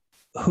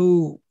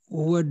 who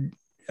would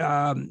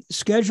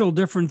schedule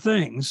different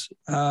things,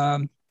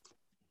 and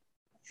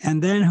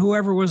then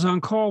whoever was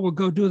on call would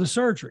go do the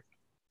surgery.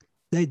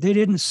 They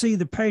didn't see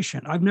the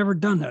patient. I've never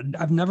done that.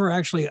 I've never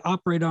actually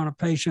operated on a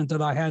patient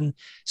that I hadn't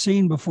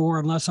seen before,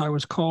 unless I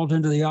was called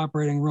into the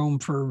operating room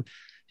for,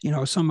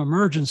 some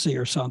emergency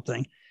or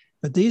something.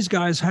 But these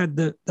guys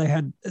the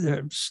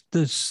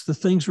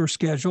things were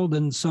scheduled,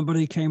 and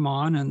somebody came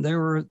on, and they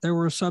were a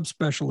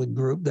subspecialty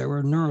group. They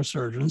were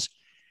neurosurgeons,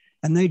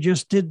 and they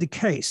just did the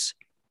case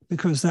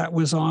because that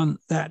was on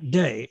that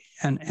day.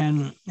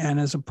 And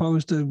as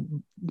opposed to,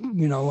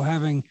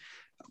 having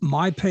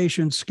my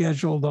patient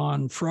scheduled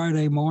on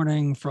Friday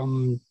morning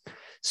from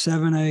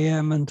 7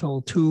 a.m.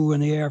 until 2 in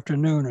the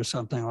afternoon or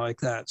something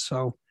like that.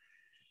 So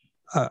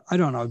I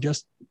don't know.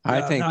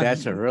 I think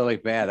that's a really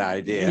bad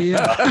idea.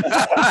 Yeah.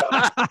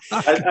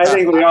 I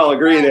think we all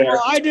agree there.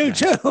 Well, I do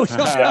too.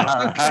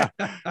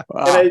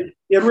 And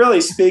it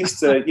really speaks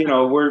to,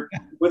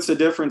 what's the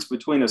difference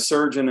between a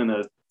surgeon and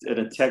a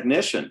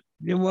technician?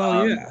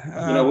 Well,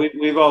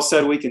 we've all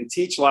said we can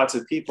teach lots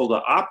of people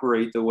to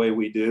operate the way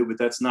we do, but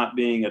that's not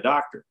being a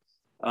doctor.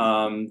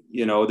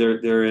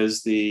 There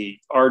is the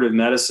art of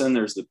medicine.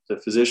 There's the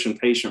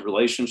physician-patient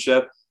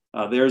relationship.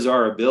 There's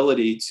our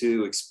ability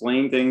to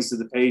explain things to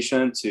the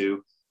patient,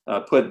 to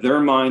put their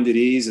mind at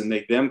ease and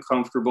make them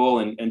comfortable,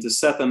 and to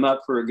set them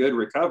up for a good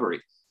recovery.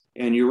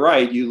 And you're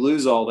right, you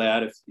lose all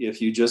that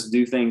if you just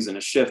do things in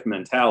a shift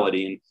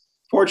mentality. And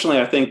fortunately,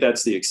 I think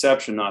that's the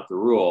exception, not the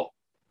rule.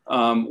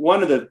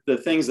 One of the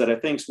things that I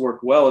think's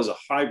worked well is a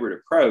hybrid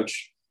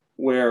approach,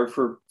 where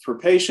for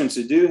patients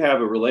who do have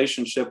a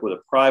relationship with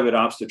a private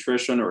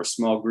obstetrician or a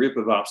small group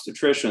of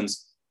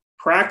obstetricians,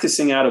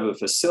 practicing out of a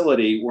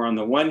facility where on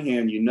the one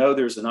hand,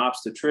 there's an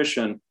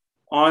obstetrician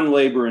on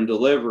labor and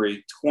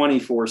delivery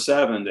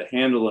 24/7 to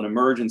handle an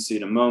emergency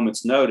at a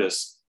moment's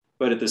notice,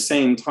 but at the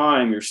same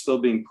time, you're still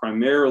being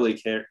primarily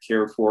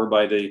cared for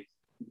by the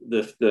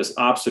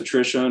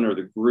obstetrician or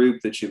the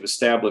group that you've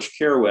established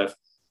care with.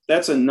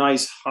 That's a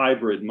nice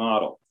hybrid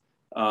model.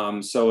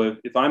 So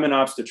if I'm an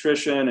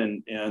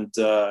obstetrician and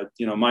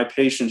my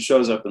patient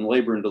shows up in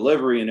labor and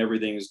delivery and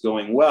everything is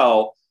going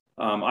well,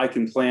 I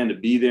can plan to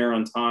be there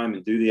on time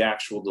and do the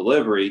actual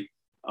delivery.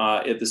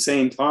 At the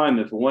same time,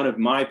 if one of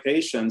my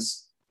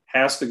patients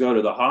has to go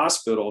to the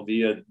hospital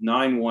via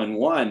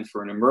 911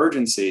 for an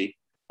emergency,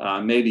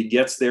 maybe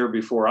gets there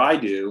before I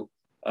do,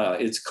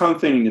 it's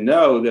comforting to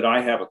know that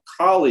I have a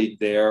colleague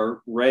there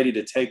ready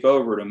to take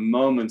over at a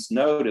moment's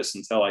notice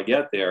until I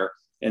get there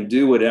and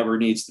do whatever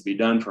needs to be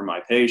done for my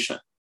patient.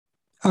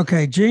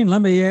 Okay, Gene,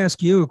 let me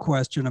ask you a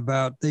question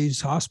about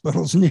these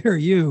hospitals near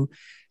you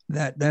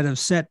that have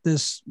set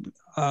this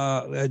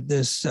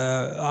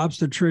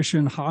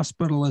obstetrician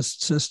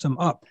hospitalist system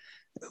up.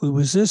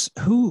 Who's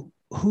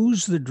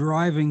the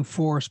driving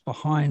force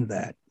behind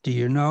that? Do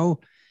you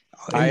know?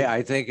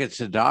 I think it's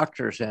the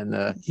doctors and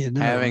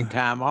having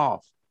time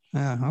off.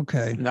 Yeah.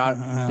 Okay.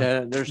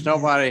 There's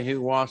nobody who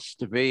wants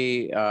to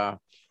be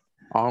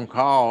on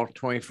call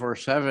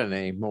 24/7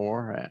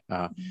 anymore.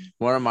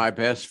 One of my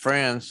best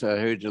friends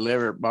who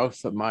delivered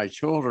both of my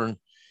children,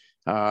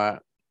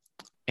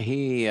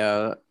 he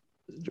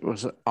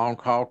was on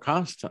call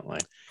constantly,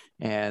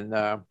 and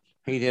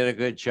he did a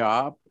good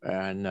job.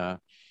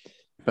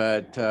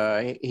 But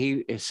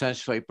he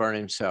essentially burned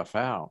himself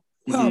out.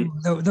 Well,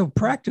 the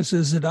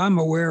practices that I'm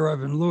aware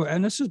of in Louisville,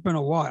 and this has been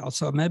a while,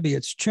 so maybe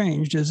it's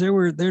changed, is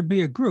there'd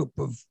be a group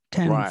of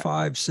 10, right.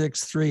 5,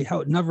 6, 3,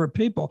 number of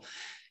people,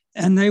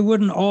 and they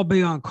wouldn't all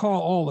be on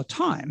call all the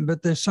time,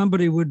 but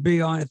somebody would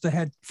be on. If they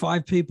had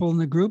 5 people in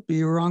the group,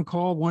 you were on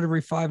call one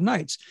every 5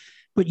 nights.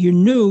 But you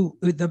knew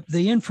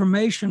the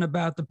information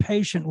about the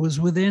patient was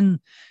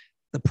within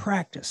the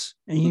practice,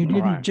 and you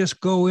didn't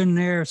just go in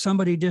there.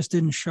 Somebody just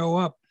didn't show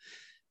up.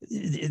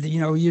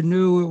 you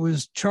knew it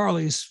was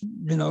Charlie's,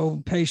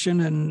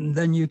 patient, and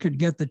then you could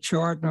get the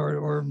chart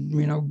or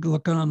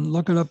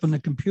look it up on the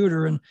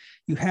computer, and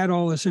you had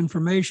all this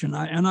information.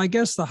 I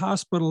guess the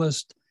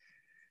hospitalist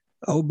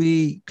OB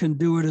can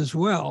do it as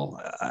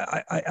well.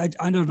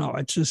 I don't know.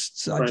 I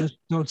just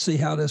don't see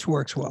how this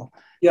works well.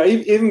 Yeah,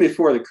 even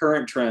before the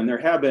current trend, there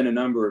have been a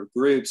number of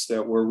groups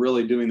that were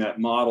really doing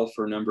that model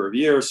for a number of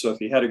years. So if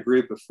you had a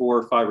group of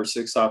 4, 5, or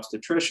 6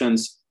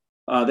 obstetricians,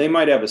 they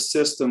might have a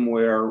system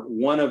where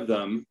one of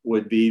them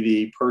would be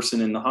the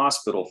person in the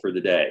hospital for the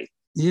day.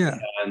 Yeah.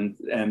 And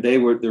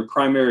their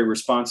primary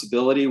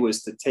responsibility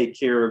was to take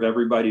care of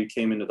everybody who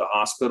came into the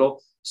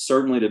hospital,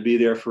 certainly to be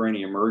there for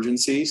any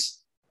emergencies.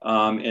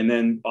 And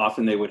then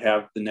often they would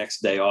have the next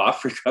day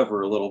off,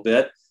 recover a little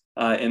bit,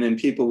 and then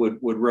people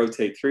would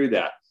rotate through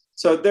that.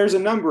 So there's a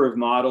number of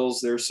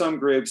models. There are some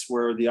groups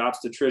where the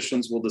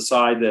obstetricians will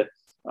decide that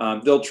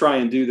they'll try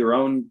and do their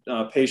own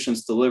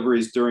patients'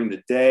 deliveries during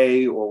the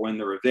day or when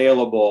they're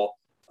available.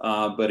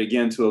 But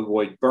again, to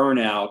avoid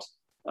burnout,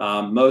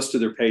 most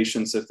of their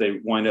patients, if they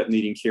wind up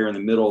needing care in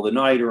the middle of the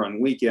night or on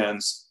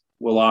weekends,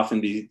 will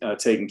often be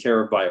taken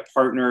care of by a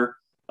partner.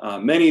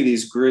 Many of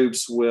these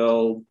groups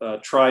will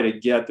try to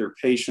get their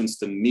patients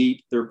to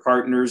meet their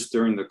partners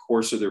during the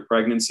course of their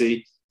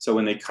pregnancy. So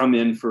when they come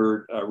in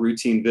for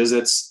routine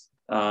visits,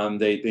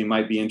 they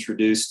might be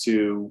introduced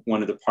to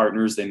one of the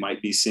partners they might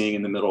be seeing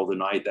in the middle of the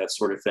night, that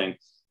sort of thing.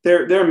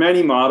 There are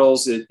many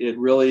models. It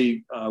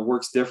really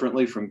works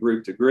differently from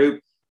group to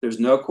group. There's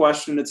no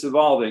question it's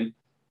evolving.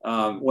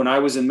 When I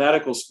was in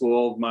medical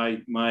school,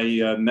 my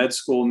med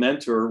school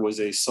mentor was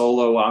a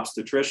solo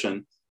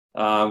obstetrician.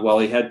 While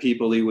he had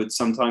people he would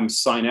sometimes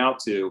sign out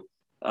to,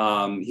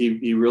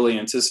 he really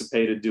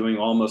anticipated doing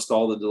almost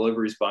all the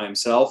deliveries by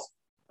himself.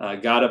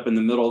 Got up in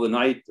the middle of the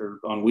night or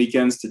on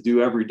weekends to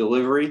do every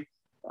delivery.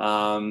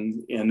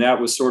 And that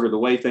was sort of the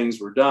way things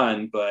were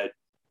done, but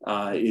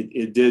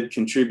it did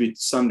contribute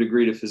to some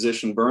degree to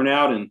physician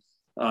burnout.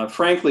 And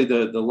frankly,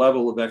 the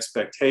level of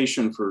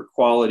expectation for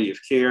quality of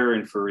care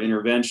and for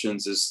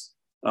interventions is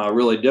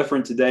really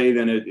different today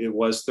than it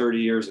was 30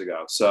 years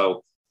ago.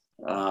 So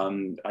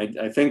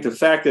I think the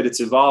fact that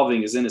it's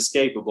evolving is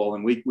inescapable,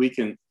 and we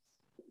can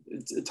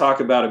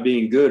talk about it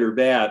being good or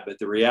bad, but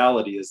the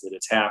reality is that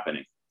it's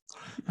happening.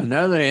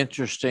 Another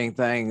interesting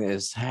thing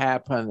has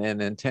happened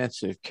in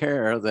intensive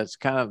care that's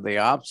kind of the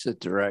opposite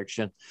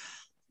direction.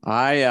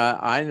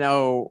 I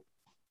know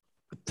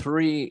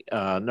 3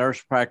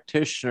 nurse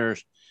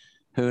practitioners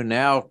who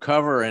now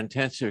cover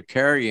intensive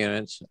care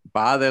units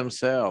by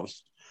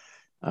themselves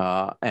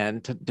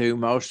and to do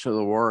most of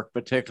the work,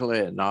 particularly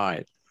at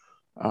night.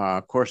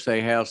 Of course,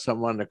 they have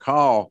someone to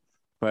call,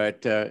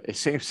 but it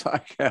seems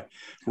like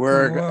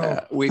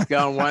we've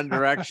gone one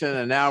direction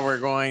and now we're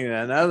going in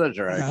another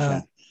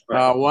direction.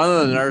 One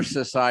of the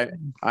nurses I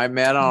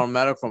met on a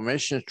medical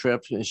mission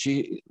trip, and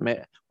she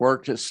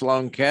worked at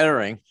Sloan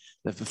Kettering,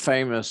 the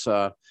famous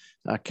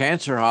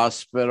cancer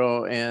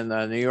hospital in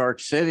New York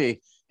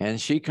City,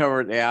 and she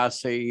covered the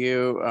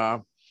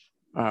ICU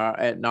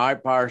at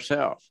night by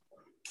herself,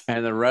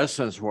 and the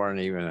residents weren't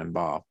even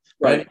involved.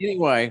 Right. But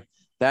anyway,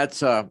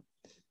 that's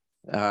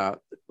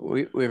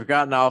we've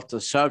gotten off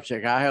the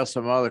subject. I have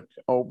some other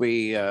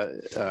OB/GYN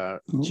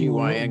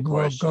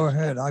questions. Go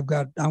ahead. I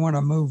want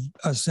to move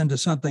us into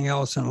something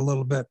else in a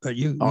little bit, but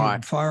you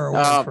fire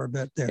away for a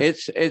bit there.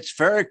 It's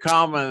very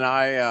common.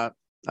 I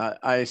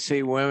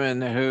see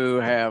women who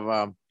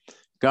have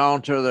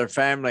gone to their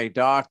family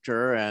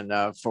doctor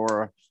and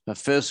for a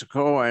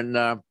physical, and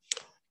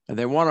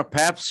they want a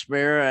pap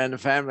smear, and the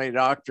family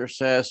doctor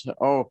says,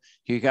 "Oh,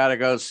 you got to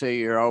go see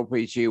your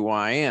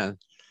OB/GYN."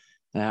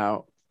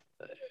 Now,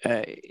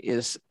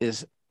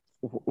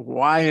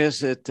 why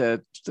is it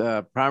that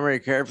primary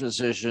care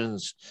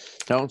physicians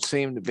don't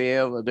seem to be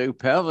able to do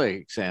pelvic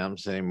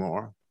exams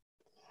anymore?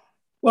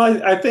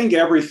 Well, I think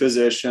every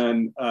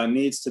physician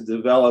needs to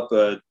develop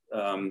a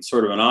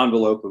sort of an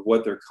envelope of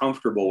what they're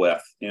comfortable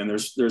with. And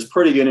there's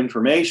pretty good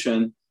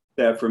information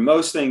that for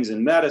most things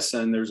in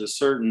medicine, there's a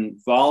certain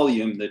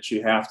volume that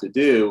you have to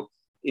do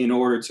in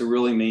order to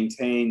really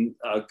maintain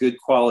good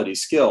quality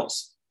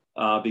skills.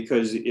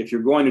 Because if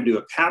you're going to do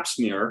a pap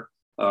smear,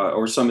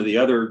 or some of the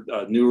other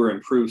newer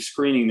improved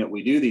screening that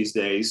we do these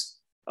days,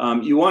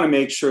 you want to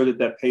make sure that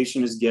that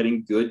patient is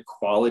getting good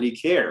quality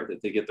care,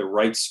 that they get the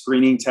right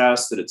screening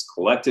test, that it's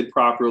collected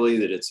properly,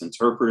 that it's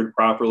interpreted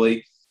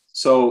properly.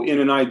 So in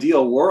an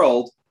ideal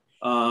world,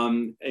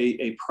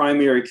 a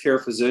primary care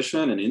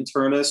physician, an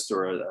internist,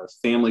 or a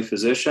family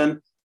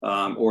physician,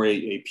 or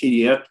a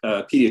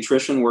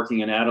pediatrician working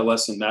in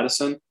adolescent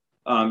medicine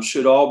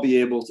should all be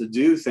able to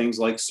do things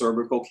like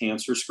cervical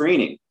cancer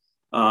screening.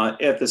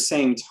 At the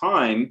same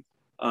time,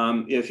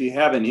 if you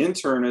have an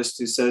internist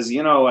who says,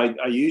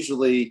 I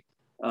usually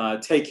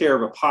take care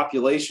of a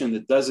population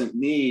that doesn't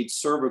need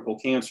cervical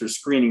cancer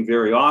screening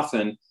very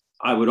often,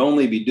 I would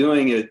only be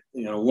doing it,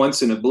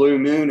 once in a blue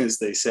moon, as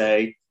they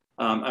say.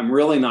 I'm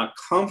really not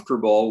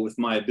comfortable with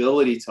my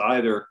ability to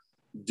either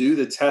do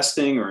the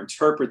testing or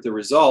interpret the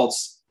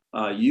results.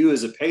 you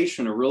as a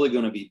patient are really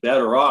going to be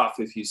better off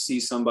if you see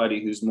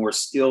somebody who's more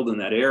skilled in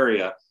that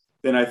area,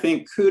 then I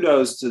think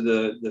kudos to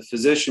the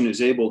physician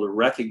who's able to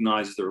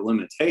recognize their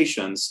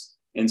limitations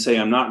and say,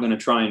 I'm not going to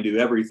try and do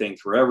everything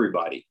for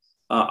everybody.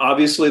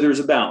 Obviously, there's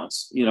a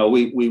balance. You know,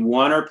 we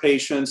want our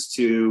patients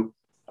to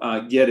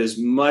get as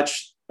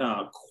much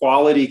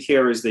quality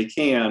care as they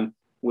can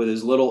with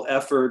as little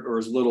effort or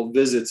as little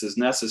visits as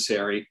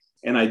necessary.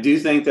 And I do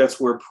think that's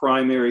where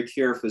primary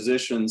care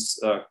physicians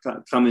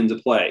come into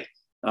play.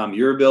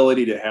 Your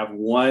ability to have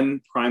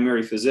one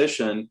primary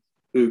physician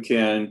who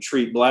can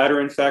treat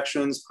bladder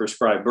infections,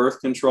 prescribe birth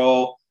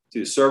control,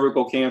 do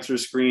cervical cancer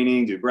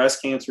screening, do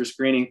breast cancer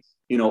screening,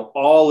 you know,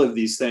 all of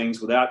these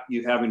things without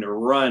you having to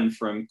run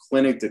from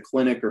clinic to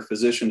clinic or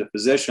physician to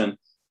physician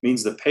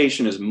means the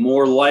patient is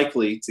more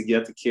likely to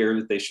get the care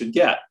that they should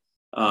get.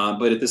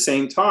 But at the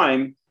same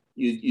time,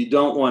 you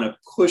don't want to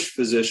push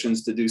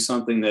physicians to do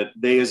something that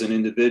they as an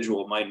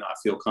individual might not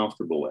feel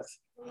comfortable with.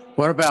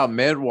 What about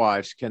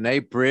midwives? Can they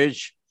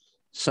bridge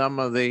some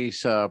of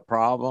these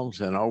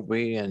problems in OB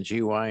and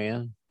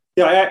GYN?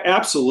 Yeah,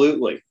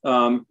 absolutely.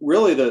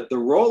 Really, the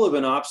role of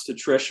an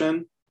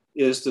obstetrician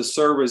is to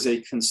serve as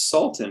a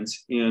consultant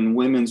in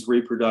women's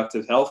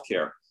reproductive health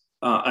care.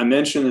 I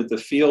mentioned that the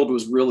field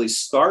was really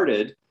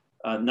started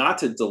not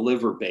to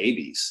deliver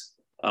babies,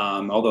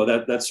 although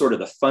that's sort of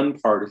the fun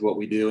part of what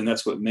we do, and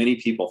that's what many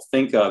people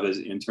think of as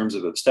in terms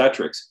of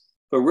obstetrics.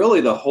 But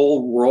really, the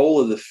whole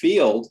role of the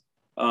field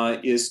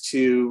is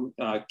to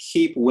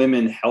keep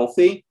women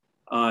healthy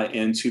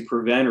and to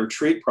prevent or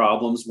treat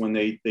problems when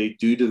they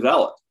do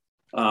develop.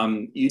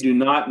 You do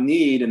not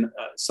need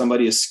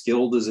somebody as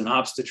skilled as an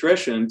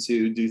obstetrician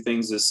to do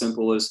things as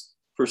simple as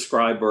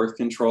prescribe birth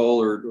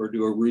control or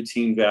do a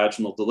routine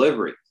vaginal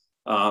delivery.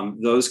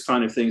 Those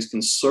kind of things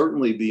can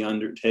certainly be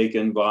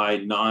undertaken by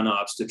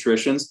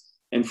non-obstetricians.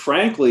 And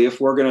frankly,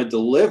 if we're going to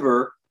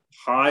deliver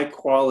high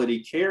quality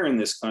care in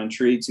this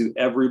country to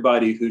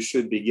everybody who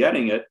should be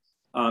getting it,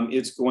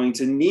 it's going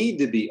to need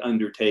to be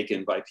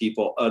undertaken by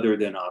people other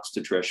than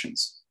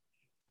obstetricians.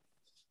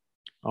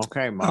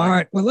 Okay, Mike. All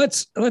right. Well,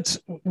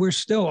 we're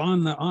still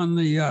on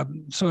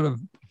the sort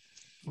of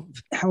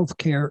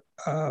healthcare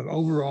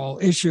overall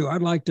issue.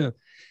 I'd like to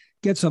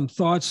get some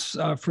thoughts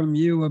from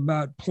you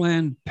about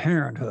Planned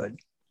Parenthood.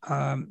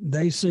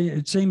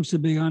 It seems to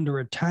be under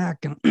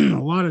attack in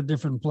a lot of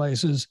different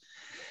places.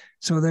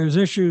 So there's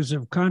issues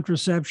of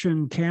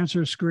contraception,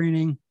 cancer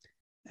screening,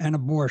 and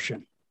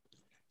abortion.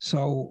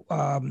 So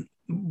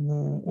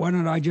why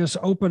don't I just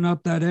open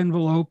up that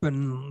envelope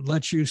and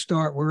let you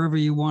start wherever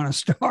you want to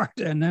start,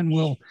 and then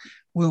we'll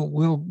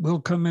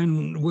come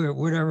in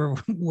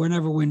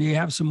whenever we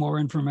have some more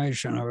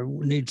information or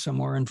need some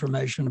more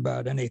information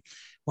about any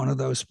one of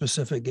those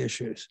specific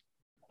issues.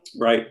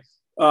 Right.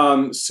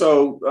 I'm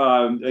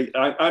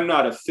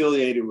not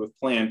affiliated with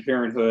Planned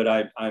Parenthood.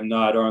 I'm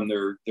not on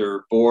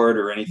their board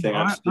or anything.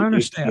 No, I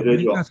understand.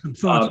 You got some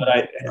thoughts.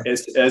 But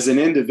as an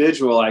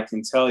individual, I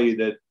can tell you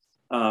that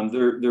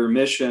their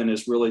mission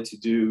is really to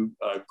do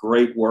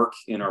great work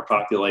in our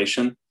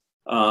population.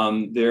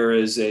 There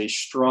is a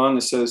strong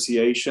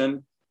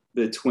association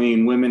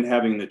between women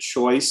having the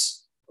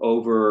choice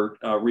over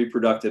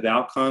reproductive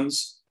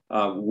outcomes,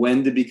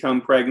 when to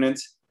become pregnant,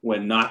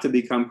 when not to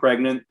become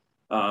pregnant,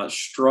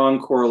 strong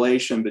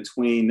correlation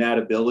between that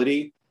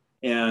ability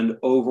and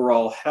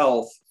overall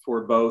health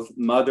for both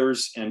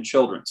mothers and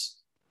children.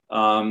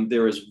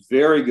 There is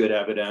very good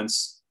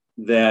evidence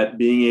that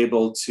being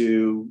able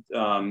to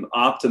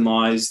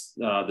optimize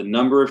the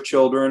number of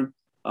children,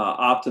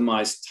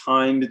 optimize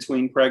time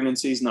between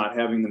pregnancies, not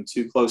having them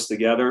too close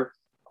together,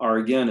 are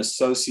again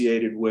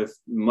associated with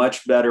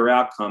much better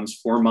outcomes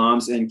for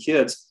moms and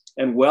kids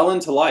and well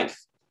into life.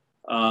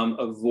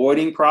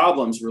 Avoiding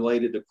problems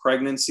related to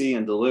pregnancy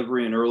and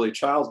delivery and early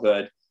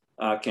childhood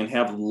can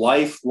have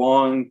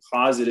lifelong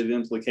positive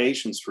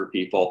implications for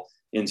people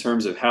in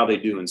terms of how they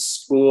do in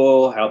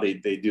school, how they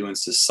do in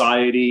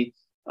society.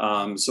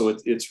 So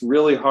it's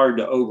really hard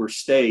to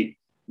overstate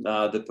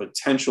the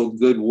potential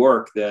good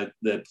work that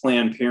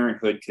Planned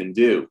Parenthood can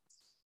do.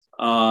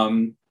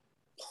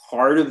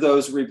 Part of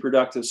those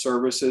reproductive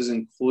services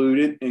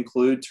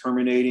include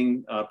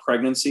terminating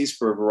pregnancies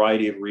for a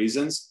variety of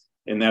reasons.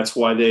 And that's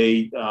why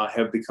they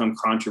have become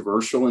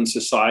controversial in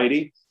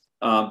society.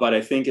 But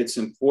I think it's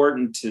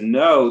important to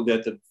know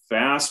that the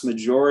vast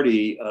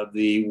majority of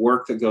the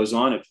work that goes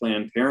on at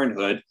Planned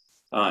Parenthood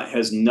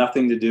has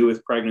nothing to do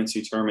with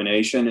pregnancy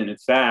termination. And in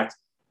fact,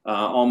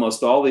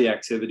 almost all the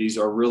activities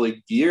are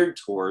really geared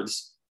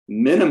towards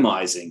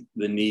minimizing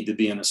the need to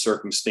be in a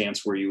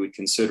circumstance where you would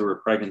consider a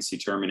pregnancy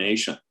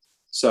termination.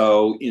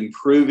 So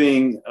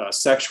improving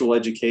sexual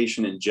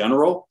education in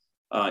general,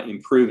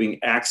 improving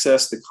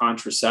access to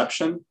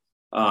contraception,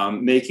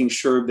 making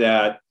sure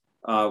that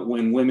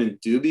when women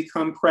do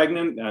become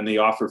pregnant and they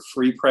offer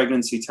free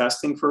pregnancy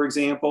testing, for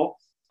example,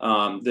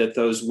 that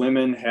those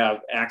women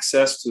have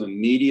access to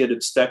immediate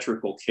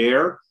obstetrical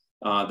care,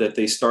 that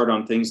they start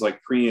on things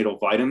like prenatal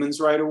vitamins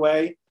right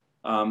away.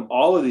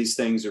 All of these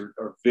things are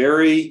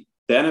very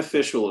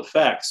beneficial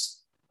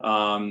effects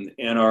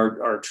and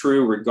are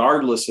true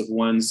regardless of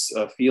one's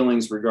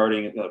feelings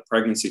regarding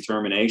pregnancy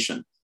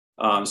termination.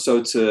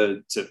 So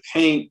to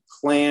paint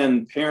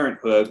Planned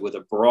Parenthood with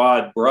a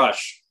broad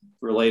brush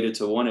related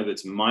to one of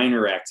its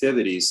minor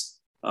activities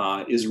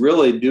is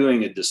really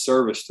doing a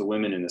disservice to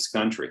women in this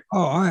country.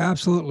 Oh, I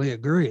absolutely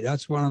agree.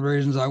 That's one of the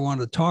reasons I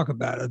wanted to talk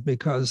about it,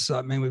 because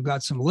I mean, we've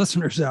got some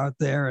listeners out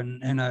there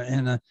in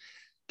a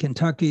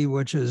Kentucky,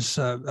 which is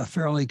a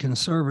fairly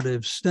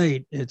conservative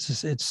state.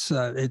 It's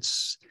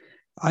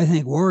I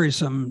think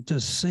worrisome to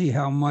see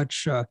how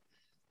much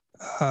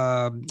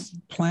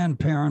Planned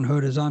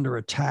Parenthood is under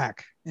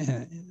attack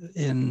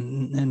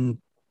in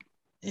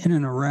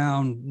and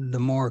around the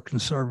more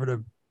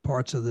conservative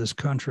parts of this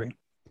country.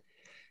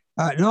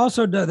 They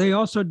also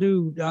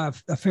do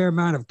a fair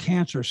amount of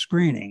cancer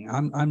screening.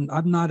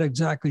 I'm not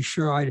exactly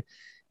sure I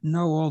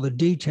know all the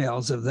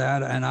details of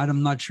that, and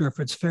I'm not sure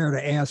if it's fair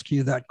to ask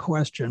you that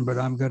question, but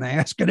I'm going to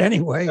ask it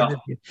anyway. No. And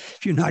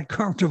if you're not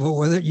comfortable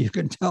with it, you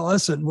can tell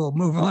us, and we'll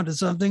move on to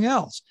something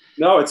else.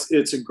 No,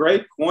 it's a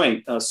great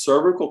point.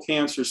 Cervical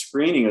cancer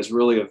screening is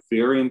really a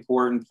very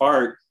important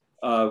part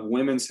of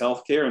women's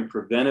healthcare and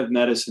preventive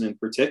medicine in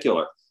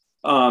particular.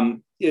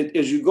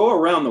 As you go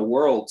around the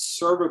world,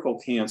 cervical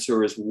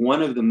cancer is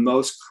one of the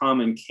most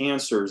common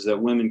cancers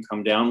that women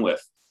come down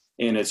with,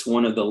 and it's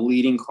one of the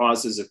leading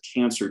causes of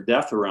cancer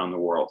death around the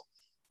world.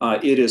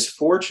 It is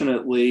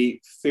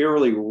fortunately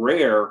fairly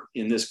rare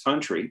in this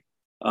country.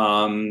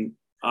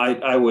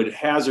 I would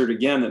hazard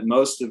again that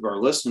most of our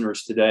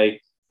listeners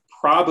today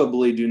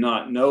probably do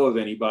not know of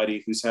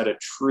anybody who's had a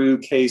true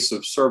case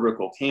of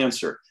cervical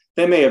cancer.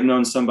 They may have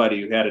known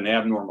somebody who had an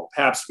abnormal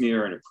pap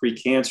smear and a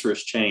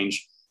precancerous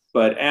change,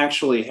 but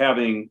actually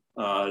having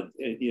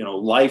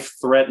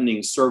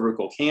life-threatening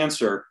cervical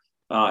cancer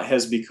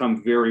has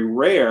become very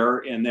rare,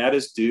 and that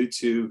is due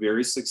to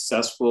very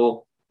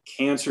successful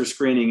cancer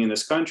screening in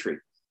this country.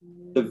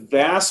 The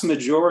vast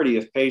majority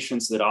of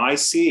patients that I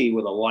see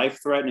with a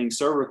life-threatening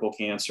cervical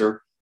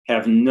cancer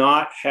have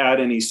not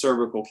had any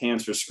cervical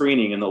cancer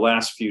screening in the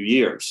last few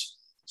years.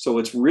 So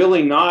it's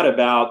really not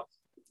about,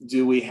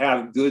 do we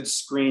have good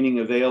screening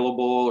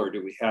available or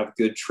do we have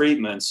good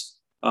treatments?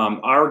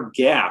 Our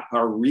gap,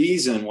 our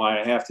reason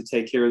why I have to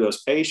take care of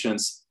those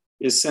patients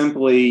is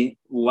simply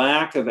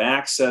lack of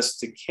access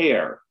to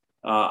care.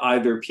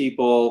 Either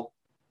people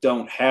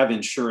don't have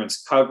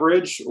insurance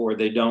coverage, or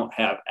they don't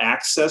have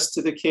access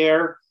to the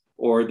care,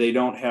 or they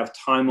don't have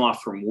time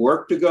off from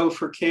work to go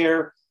for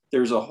care.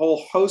 There's a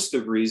whole host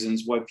of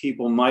reasons why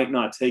people might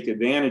not take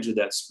advantage of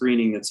that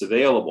screening that's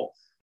available.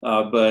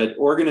 But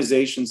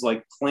organizations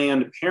like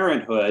Planned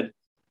Parenthood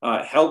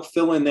help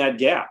fill in that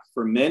gap.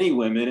 For many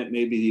women, it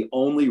may be the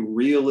only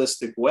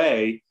realistic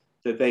way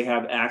that they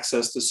have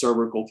access to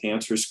cervical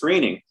cancer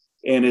screening,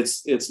 and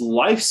it's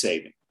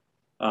life-saving.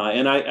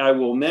 And I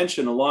will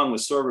mention, along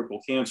with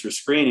cervical cancer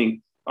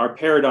screening, our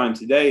paradigm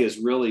today is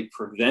really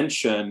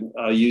prevention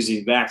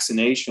using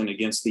vaccination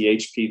against the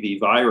HPV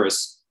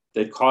virus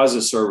that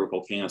causes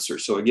cervical cancer.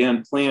 So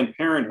again, Planned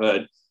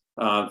Parenthood,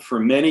 for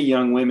many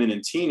young women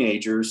and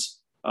teenagers,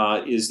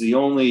 is the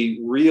only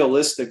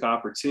realistic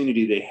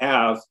opportunity they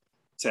have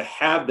to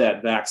have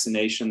that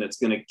vaccination that's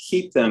going to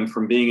keep them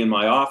from being in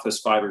my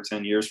office 5 or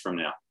 10 years from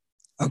now.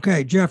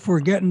 Okay, Jeff,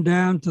 we're getting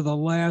down to the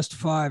last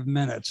 5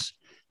 minutes.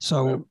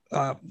 So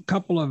a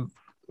couple of...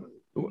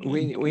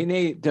 We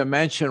need to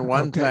mention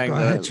one thing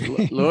that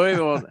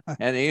Louisville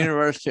and the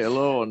University of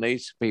Louisville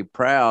needs to be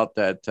proud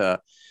that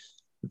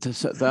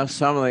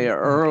some of the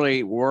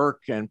early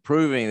work in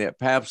proving that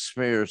pap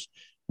smears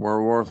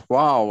were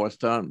worthwhile was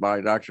done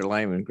by Dr.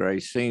 Lehman Gray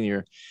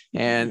Sr.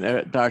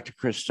 and Dr.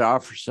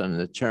 Christofferson,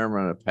 the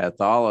chairman of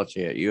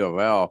pathology at U of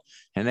L,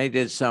 and they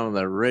did some of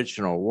the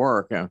original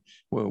work, and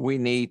we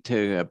need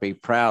to be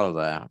proud of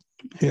that.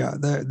 Yeah,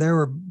 they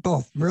were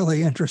both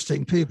really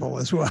interesting people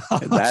as well.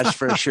 That's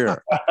for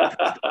sure.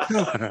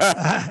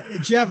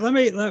 Jeff,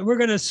 we're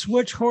going to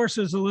switch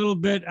horses a little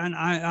bit, and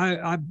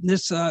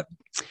this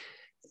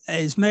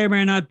may or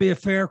may not be a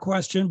fair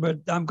question, but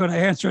I'm going to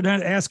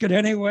ask it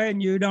anyway,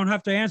 and you don't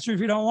have to answer if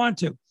you don't want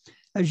to.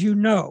 As you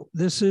know,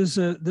 this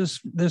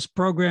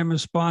program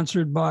is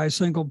sponsored by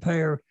Single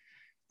Payer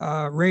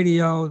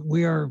Radio.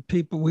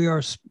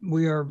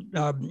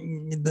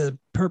 The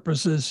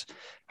purpose is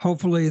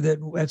hopefully that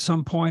at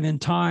some point in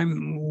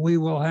time we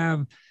will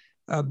have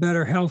a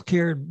better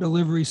healthcare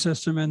delivery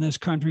system in this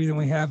country than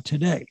we have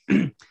today.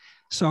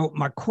 So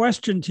my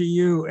question to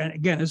you, and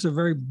again, it's a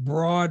very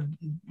broad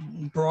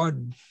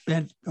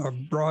bent or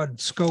broad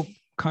scope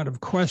kind of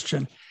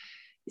question.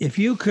 If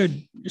you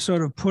could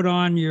sort of put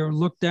on your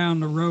look down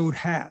the road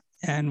hat,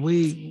 and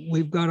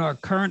we've got our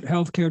current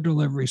healthcare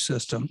delivery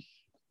system.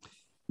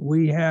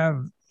 We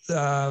have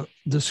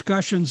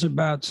discussions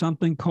about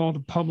something called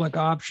a public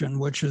option,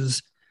 which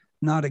is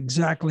not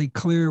exactly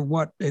clear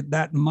what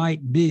that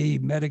might be.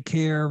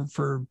 Medicare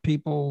for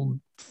people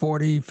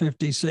 40,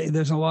 50, say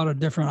there's a lot of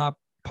different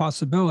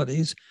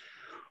possibilities,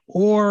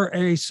 or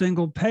a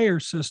single payer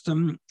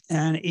system.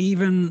 And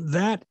even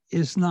that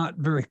is not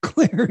very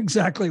clear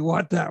exactly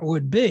what that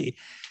would be.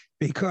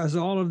 because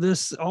all of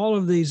these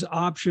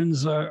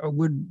options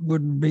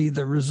would be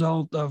the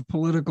result of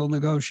political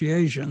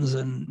negotiations,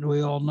 and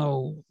we all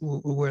know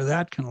where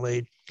that can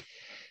lead.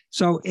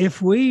 So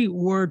if we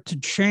were to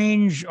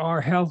change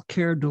our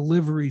healthcare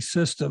delivery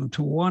system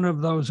to one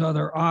of those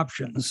other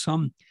options,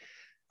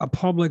 a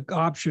public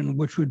option,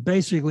 which would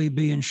basically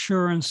be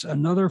insurance,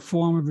 another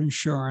form of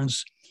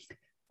insurance,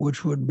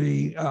 which would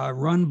be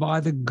run by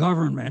the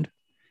government,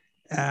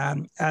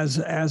 another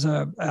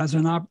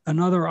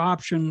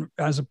option,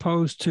 as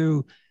opposed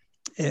to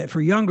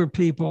for younger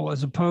people,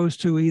 as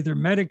opposed to either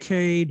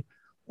Medicaid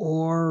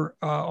or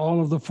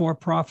all of the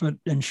for-profit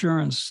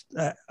insurance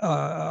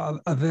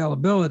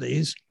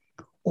availabilities,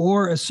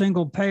 or a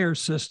single payer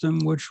system,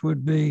 which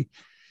would be,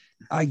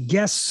 I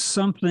guess,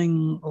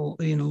 something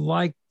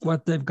like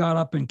what they've got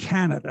up in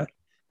Canada.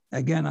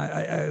 Again,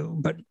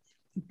 but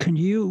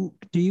do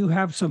you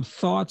have some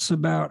thoughts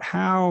about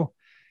how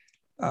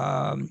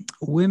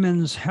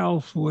women's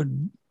health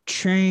would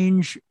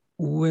change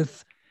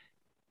with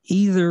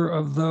either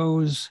of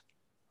those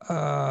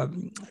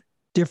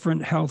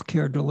different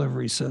healthcare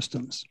delivery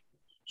systems?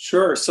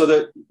 Sure. So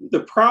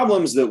the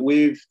problems that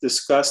we've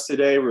discussed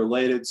today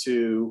related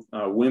to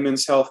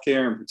women's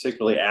healthcare, and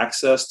particularly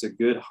access to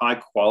good, high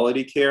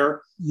quality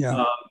care,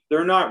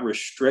 they're not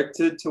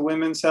restricted to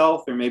women's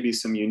health. There may be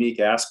some unique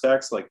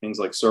aspects, like things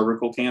like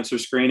cervical cancer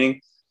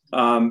screening.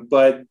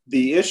 But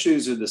the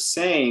issues are the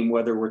same,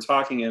 whether we're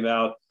talking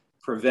about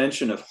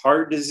prevention of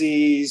heart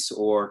disease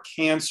or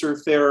cancer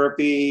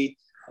therapy,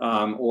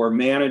 or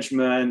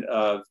management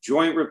of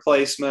joint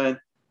replacement.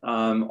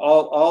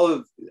 All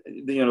of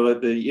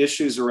the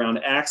issues around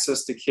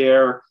access to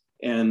care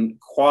and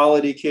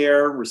quality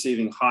care,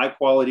 receiving high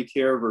quality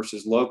care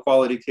versus low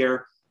quality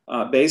care,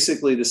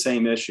 basically the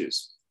same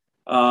issues.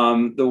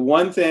 The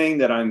one thing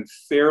that I'm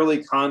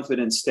fairly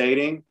confident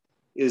stating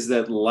is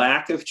that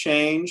lack of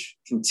change,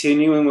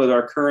 continuing with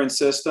our current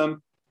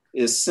system,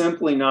 is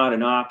simply not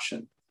an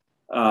option.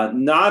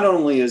 Not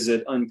only is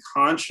it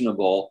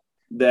unconscionable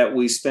that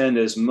we spend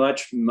as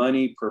much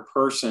money per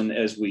person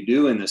as we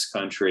do in this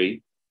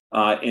country,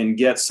 and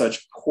get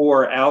such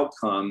poor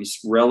outcomes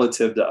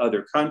relative to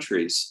other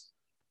countries,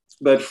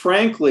 but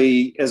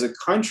frankly, as a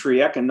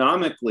country,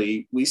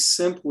 economically, we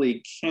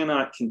simply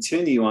cannot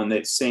continue on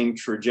that same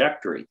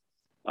trajectory.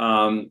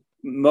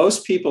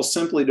 Most people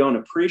simply don't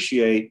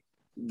appreciate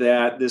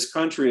that this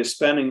country is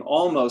spending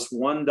almost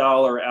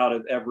 $1 out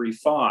of every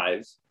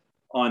 5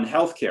 on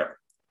healthcare.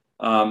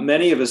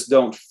 Many of us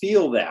don't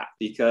feel that,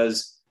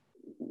 because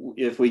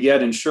if we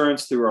get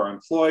insurance through our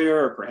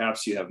employer, or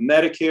perhaps you have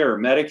Medicare or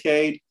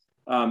Medicaid,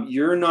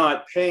 you're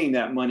not paying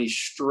that money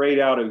straight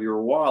out of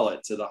your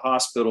wallet to the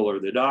hospital or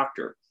the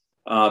doctor,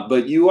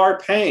 but you are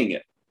paying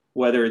it,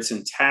 whether it's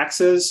in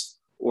taxes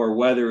or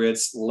whether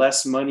it's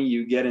less money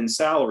you get in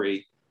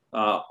salary.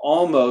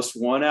 Almost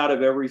 1 out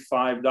of every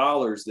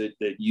 $5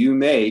 that you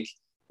make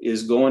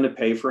is going to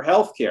pay for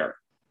healthcare.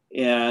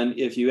 And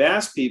if you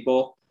ask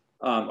people,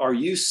 are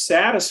you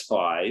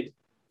satisfied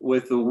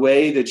with the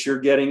way that you're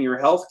getting your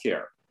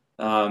healthcare?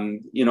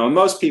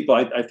 Most people,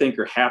 I think,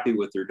 are happy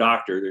with their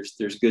doctor.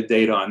 There's good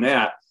data on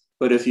that.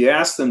 But if you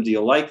ask them, do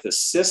you like the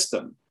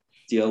system?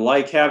 Do you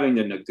like having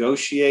to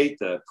negotiate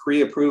the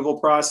pre-approval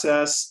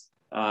process?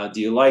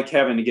 Do you like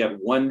having to get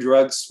one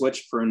drug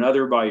switched for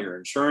another by your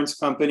insurance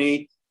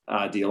company?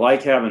 Do you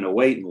like having to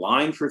wait in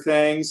line for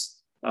things?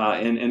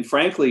 And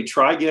frankly,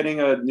 try getting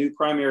a new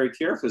primary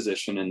care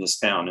physician in this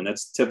town, and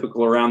that's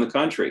typical around the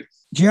country.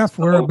 Jeff,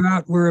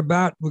 we're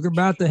about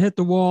to hit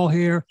the wall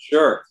here.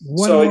 Sure.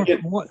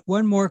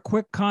 One more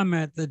quick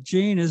comment that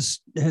Gene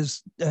has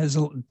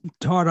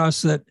taught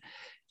us, that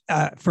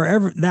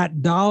for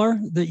that dollar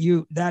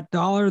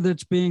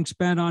that's being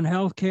spent on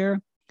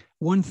healthcare,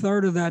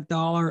 1/3 of that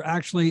dollar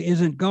actually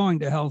isn't going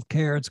to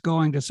healthcare; it's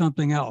going to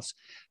something else.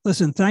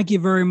 Listen, thank you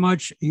very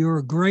much.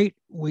 You're great.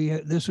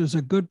 This was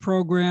a good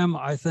program.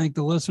 I think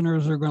the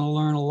listeners are going to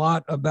learn a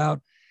lot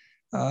about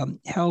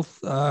health,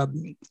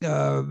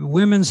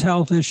 women's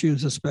health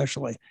issues,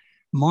 especially.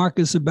 Mark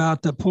is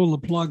about to pull the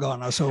plug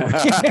on us over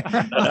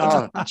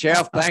here.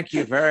 Jeff, thank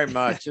you very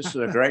much. This is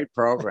a great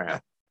program.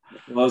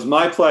 Well, it's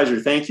my pleasure.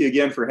 Thank you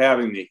again for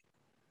having me.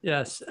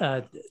 Yes,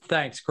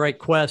 thanks. Great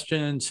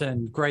questions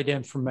and great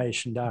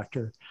information,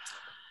 Doctor.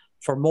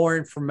 For more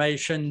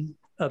information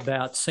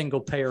about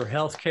single-payer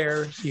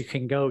healthcare, you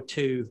can go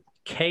to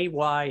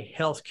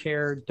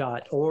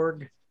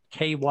kyhealthcare.org,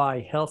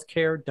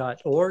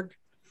 kyhealthcare.org.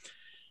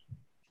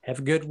 Have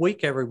a good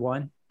week,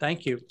 everyone.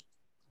 Thank you.